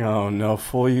 Oh, no,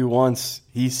 fool you once.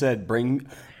 He said, bring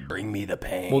me the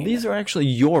pain. Well, these are actually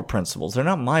your principles. They're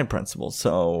not my principles,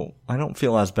 so I don't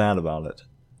feel as bad about it.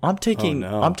 I'm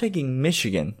taking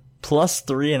Michigan plus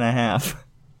 3.5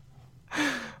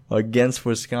 against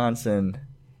Wisconsin.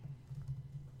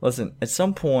 Listen, at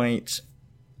some point,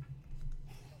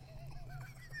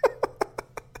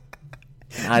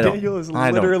 Daniel is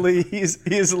literally he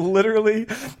is literally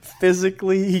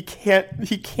physically he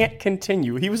can't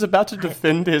continue. He was about to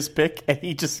defend his pick and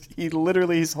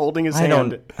he's holding his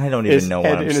hand. I don't even know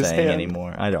what I'm saying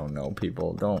anymore. I don't know,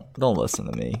 people. Don't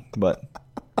listen to me. But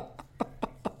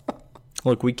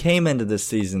look, we came into this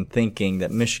season thinking that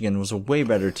Michigan was a way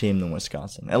better team than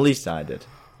Wisconsin. At least I did.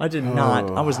 I did not.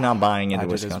 I was not buying into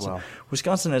Wisconsin. Well.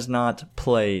 Wisconsin has not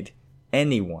played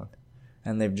anyone,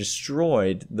 and they've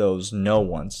destroyed those no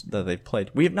ones that they've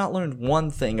played. We have not learned one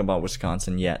thing about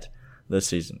Wisconsin yet this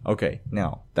season. Okay,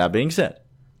 now, that being said,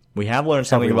 we have learned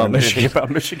something about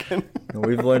Michigan.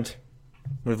 We've learned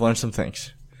some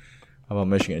things about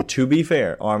Michigan. To be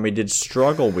fair, Army did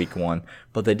struggle week 1,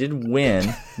 but they did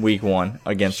win week 1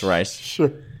 against Rice.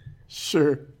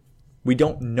 Sure. We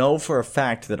don't know for a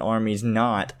fact that Army's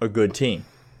not a good team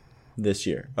this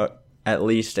year. At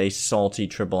least a salty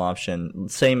triple option,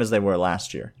 same as they were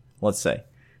last year, let's say,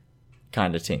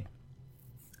 kind of team.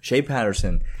 Shea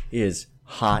Patterson is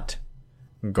hot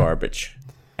garbage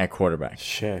at quarterback.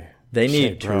 They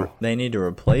need to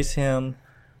replace him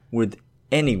with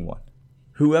anyone.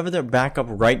 Whoever their backup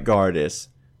right guard is,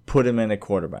 put him in a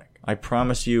quarterback. I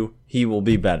promise you he will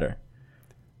be better.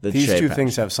 These two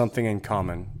things have something in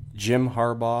common. Jim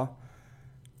Harbaugh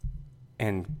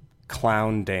and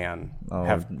Clown Dan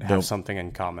have something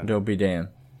in common. Dopey Dan.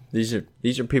 These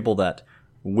are people that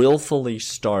willfully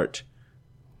start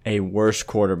a worse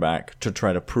quarterback to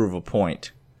try to prove a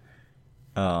point.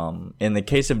 In the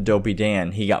case of Dopey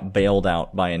Dan, he got bailed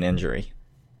out by an injury.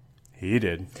 He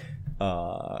did.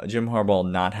 Jim Harbaugh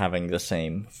not having the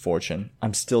same fortune.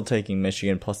 I'm still taking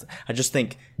Michigan plus. I just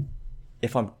think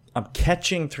if I'm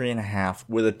catching 3.5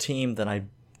 with a team that I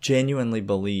genuinely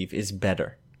believe is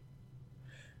better.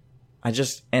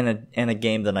 And a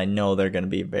game that I know they're going to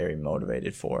be very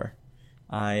motivated for.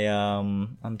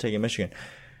 I'm taking Michigan.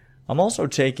 I'm also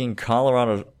taking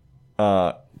Colorado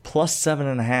plus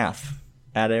 7.5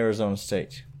 at Arizona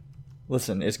State.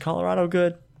 Listen, is Colorado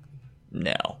good?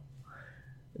 No.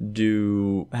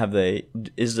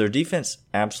 Is their defense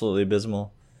absolutely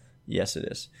abysmal? Yes, it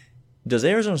is. Does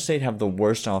Arizona State have the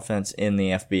worst offense in the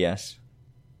FBS?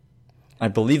 I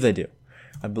believe they do.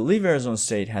 I believe Arizona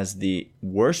State has the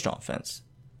worst offense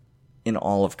in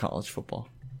all of college football.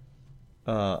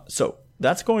 So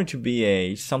that's going to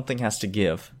be something has to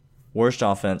give. Worst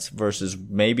offense versus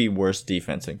maybe worst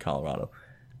defense in Colorado.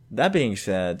 That being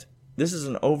said, this is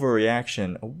an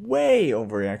overreaction, a way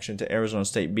overreaction to Arizona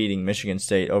State beating Michigan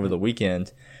State over the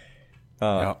weekend.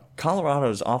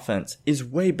 Colorado's offense is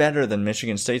way better than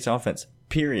Michigan State's offense,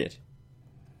 period.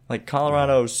 Like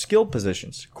Colorado's skill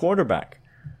positions, quarterback,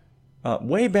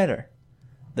 way better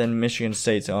than Michigan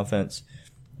State's offense.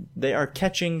 They are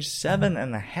catching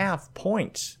 7.5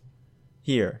 points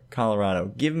here,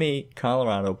 Colorado. Give me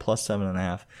Colorado plus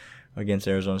 7.5 against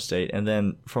Arizona State. And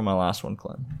then for my last one,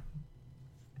 Clint.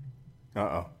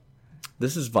 Uh-oh.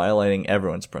 This is violating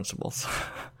everyone's principles.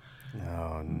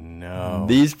 Oh, no.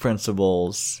 These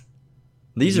principles,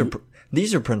 these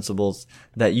are principles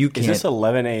that you can't. Is this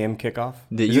 11 a.m. kickoff?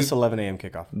 This 11 a.m.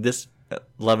 kickoff? This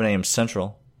 11 a.m.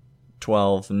 Central,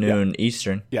 12 noon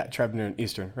Eastern. Yeah, 12 noon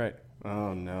Eastern, right.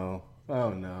 Oh, no.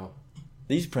 Oh, no.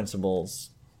 These principles,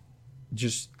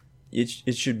 it's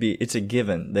a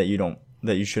given that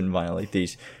you shouldn't violate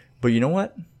these. But you know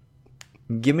what?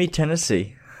 Give me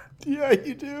Tennessee. Yeah,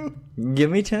 you do.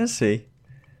 Give me Tennessee.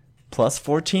 Plus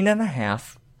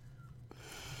 14.5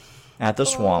 at the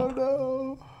Swamp.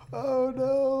 Oh, no. Oh,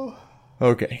 no.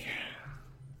 Okay.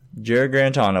 Jared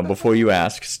Garantano, before you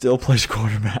ask, still plays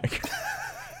quarterback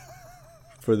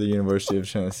for the University of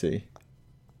Tennessee.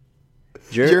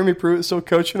 Jeremy Pruitt still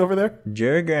coaching over there?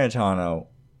 Jared Garantano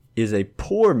is a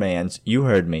poor man's, you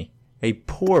heard me, a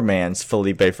poor man's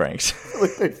Felipe Franks.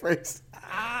 Felipe Franks.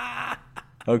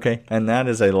 Okay, and that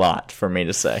is a lot for me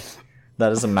to say.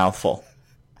 That is a mouthful.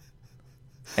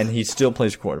 And he still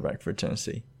plays quarterback for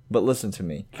Tennessee. But listen to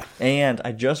me. And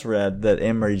I just read that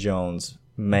Emory Jones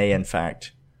may, in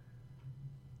fact,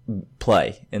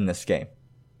 play in this game,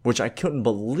 which I couldn't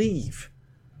believe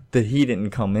that he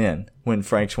didn't come in when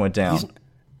Franks went down.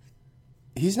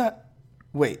 He's not.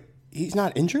 Wait, he's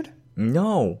not injured?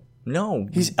 No.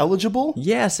 He's eligible?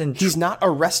 Yes, and he's not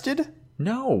arrested?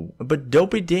 No, but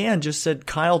Dopey Dan just said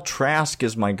Kyle Trask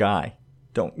is my guy.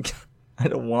 I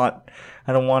don't want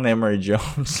Emory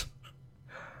Jones.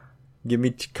 Give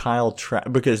me Kyle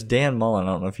Trask, because Dan Mullen,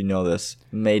 I don't know if you know this,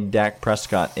 made Dak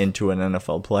Prescott into an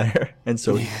NFL player, and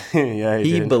so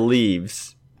he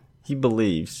believes.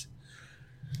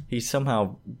 He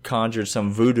somehow conjured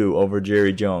some voodoo over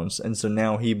Jerry Jones, and so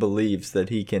now he believes that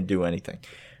he can do anything.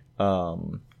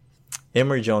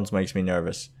 Emory Jones makes me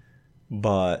nervous,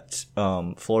 but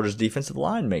Florida's defensive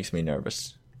line makes me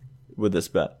nervous with this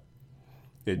bet.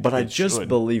 I just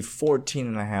believe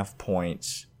 14.5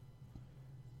 points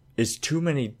is too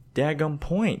many daggum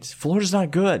points. Florida's not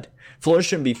good. Florida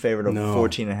shouldn't be favored over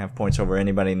 14.5 points over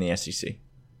anybody in the SEC.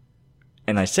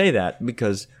 And I say that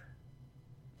because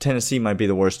Tennessee might be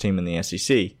the worst team in the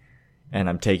SEC, and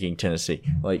I'm taking Tennessee.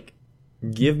 Like,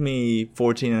 give me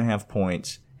 14.5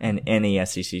 points and any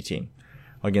SEC team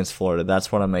against Florida.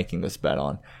 That's what I'm making this bet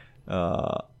on.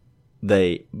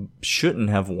 They shouldn't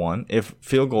have won. If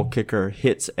field goal kicker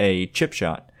hits a chip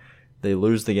shot, they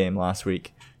lose the game last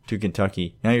week to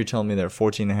Kentucky. Now you're telling me they're a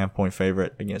 14.5 point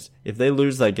favorite against. If they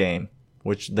lose that game,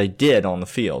 which they did on the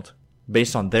field,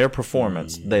 based on their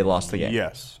performance, they lost the game.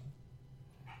 Yes.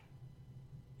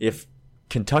 If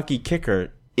Kentucky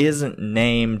kicker isn't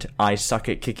named I suck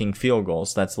at kicking field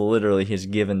goals, that's literally his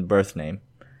given birth name.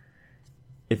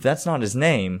 If that's not his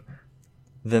name,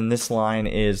 then this line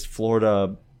is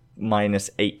Florida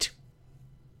 -8.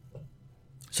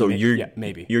 So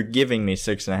maybe you're giving me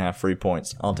 6.5 free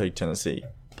points. I'll take Tennessee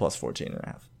plus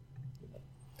 14.5.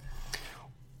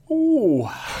 Ooh,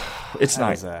 it's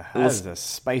nice. That is a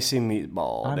spicy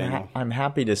meatball. I'm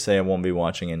happy to say I won't be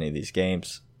watching any of these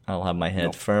games. I'll have my head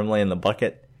Nope. firmly in the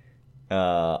bucket.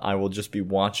 I will just be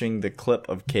watching the clip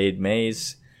of Cade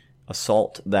Mays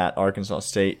assault that Arkansas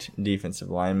State defensive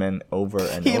lineman over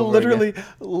and He over again.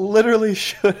 literally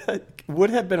would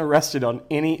have been arrested on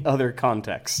any other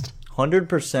context.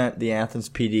 100% the Athens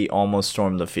PD almost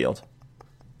stormed the field.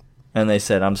 And they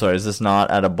said, I'm sorry, is this not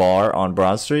at a bar on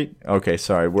Broad Street? Okay,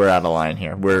 sorry, we're out of line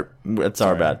here. It's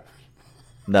our bad.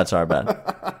 That's our bad.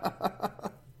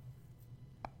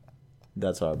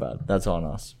 That's our bad. That's on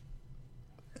us.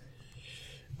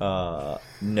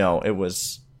 No, it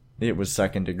was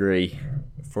second degree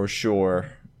for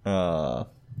sure. Any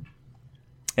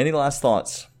last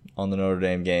thoughts on the Notre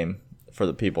Dame game for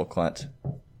the people, Clint?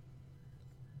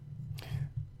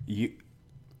 You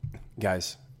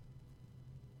guys,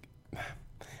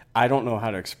 I don't know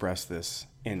how to express this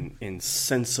in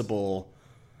sensible,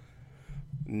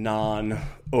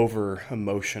 non-over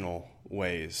emotional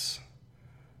ways.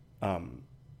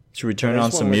 Should we turn I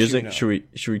on just some wanna let you music? know.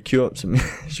 Should we cue up some?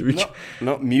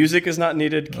 No, music is not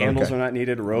needed. Candles Okay. are not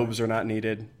needed. Robes are not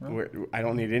needed. I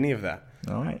don't need any of that.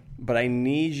 All right. But I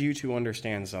need you to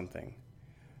understand something.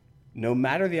 No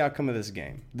matter the outcome of this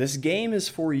game is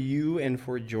for you and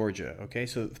for Georgia, okay?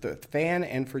 So the fan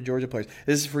and for Georgia players,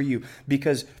 this is for you.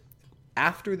 Because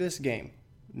after this game,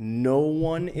 no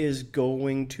one is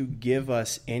going to give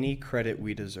us any credit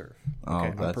we deserve.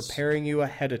 Okay? I'm preparing you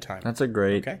ahead of time. That's a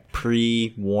great Okay?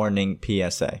 pre-warning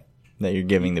PSA that you're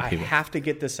giving the I people. have to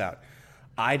get this out.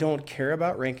 I don't care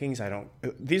about rankings.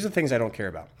 These are things I don't care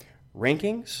about.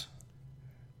 Rankings,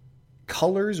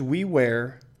 colors we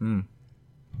wear,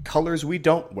 colors we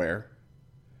don't wear,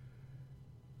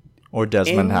 Or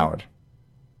Desmond Howard.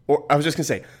 or I was just going to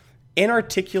say,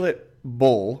 inarticulate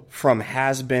bull from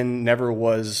has-been,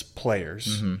 never-was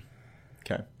players.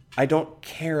 Okay. I don't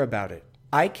care about it.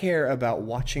 I care about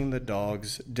watching the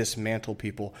Dogs dismantle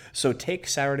people. So take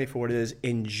Saturday for what it is.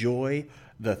 Enjoy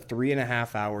the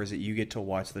 3.5 hours that you get to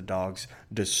watch the Dogs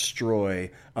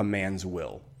destroy a man's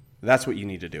will. That's what you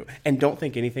need to do. And don't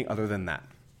think anything other than that.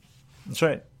 That's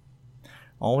right.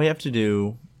 All we have to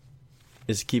do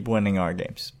is keep winning our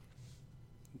games.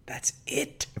 That's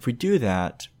it. If we do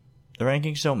that, the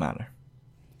rankings don't matter.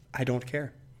 I don't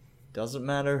care. Doesn't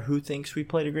matter who thinks we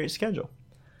played a great schedule.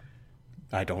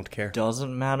 I don't care.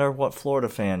 Doesn't matter what Florida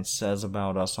fan says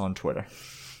about us on Twitter.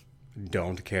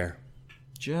 Don't care.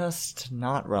 Just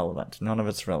not relevant. None of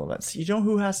it's relevant. So you know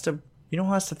who has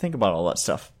to think about all that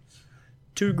stuff?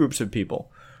 Two groups of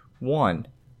people. One,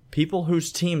 people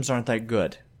whose teams aren't that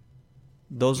good.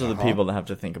 Those are the people that have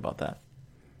to think about that.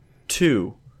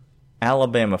 Two,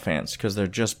 Alabama fans, because they're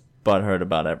just butthurt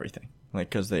about everything. Like,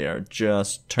 because they are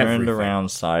just turned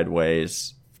around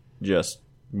sideways, just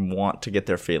want to get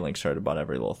their feelings hurt about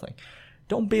every little thing.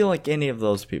 Don't be like any of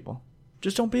those people.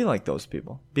 Just don't be like those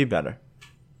people. Be better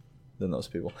than those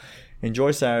people.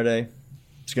 Enjoy Saturday.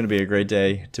 It's going to be a great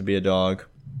day to be a dog.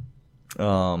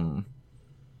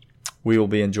 We will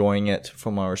be enjoying it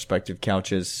from our respective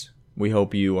couches. We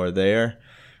hope you are there.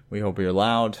 We hope you're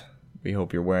loud. We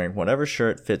hope you're wearing whatever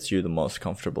shirt fits you the most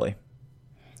comfortably.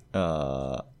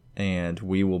 And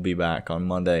we will be back on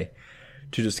Monday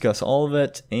to discuss all of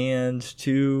it and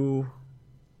to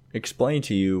explain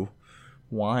to you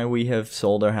why we have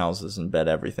sold our houses and bet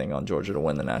everything on Georgia to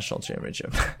win the national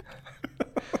championship.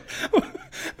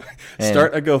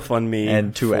 Start a GoFundMe.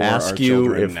 And to for ask our you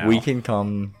children if now. we can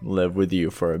come live with you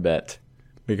for a bit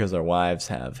because our wives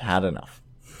have had enough.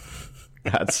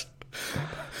 That's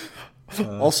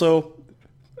Also,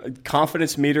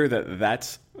 confidence meter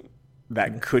that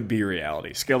could be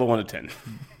reality. Scale of 1 to 10.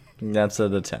 That's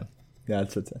a 10.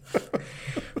 That's a 10.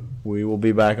 We will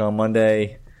be back on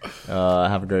Monday.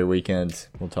 Have a great weekend.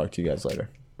 We'll talk to you guys later.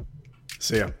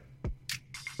 See ya.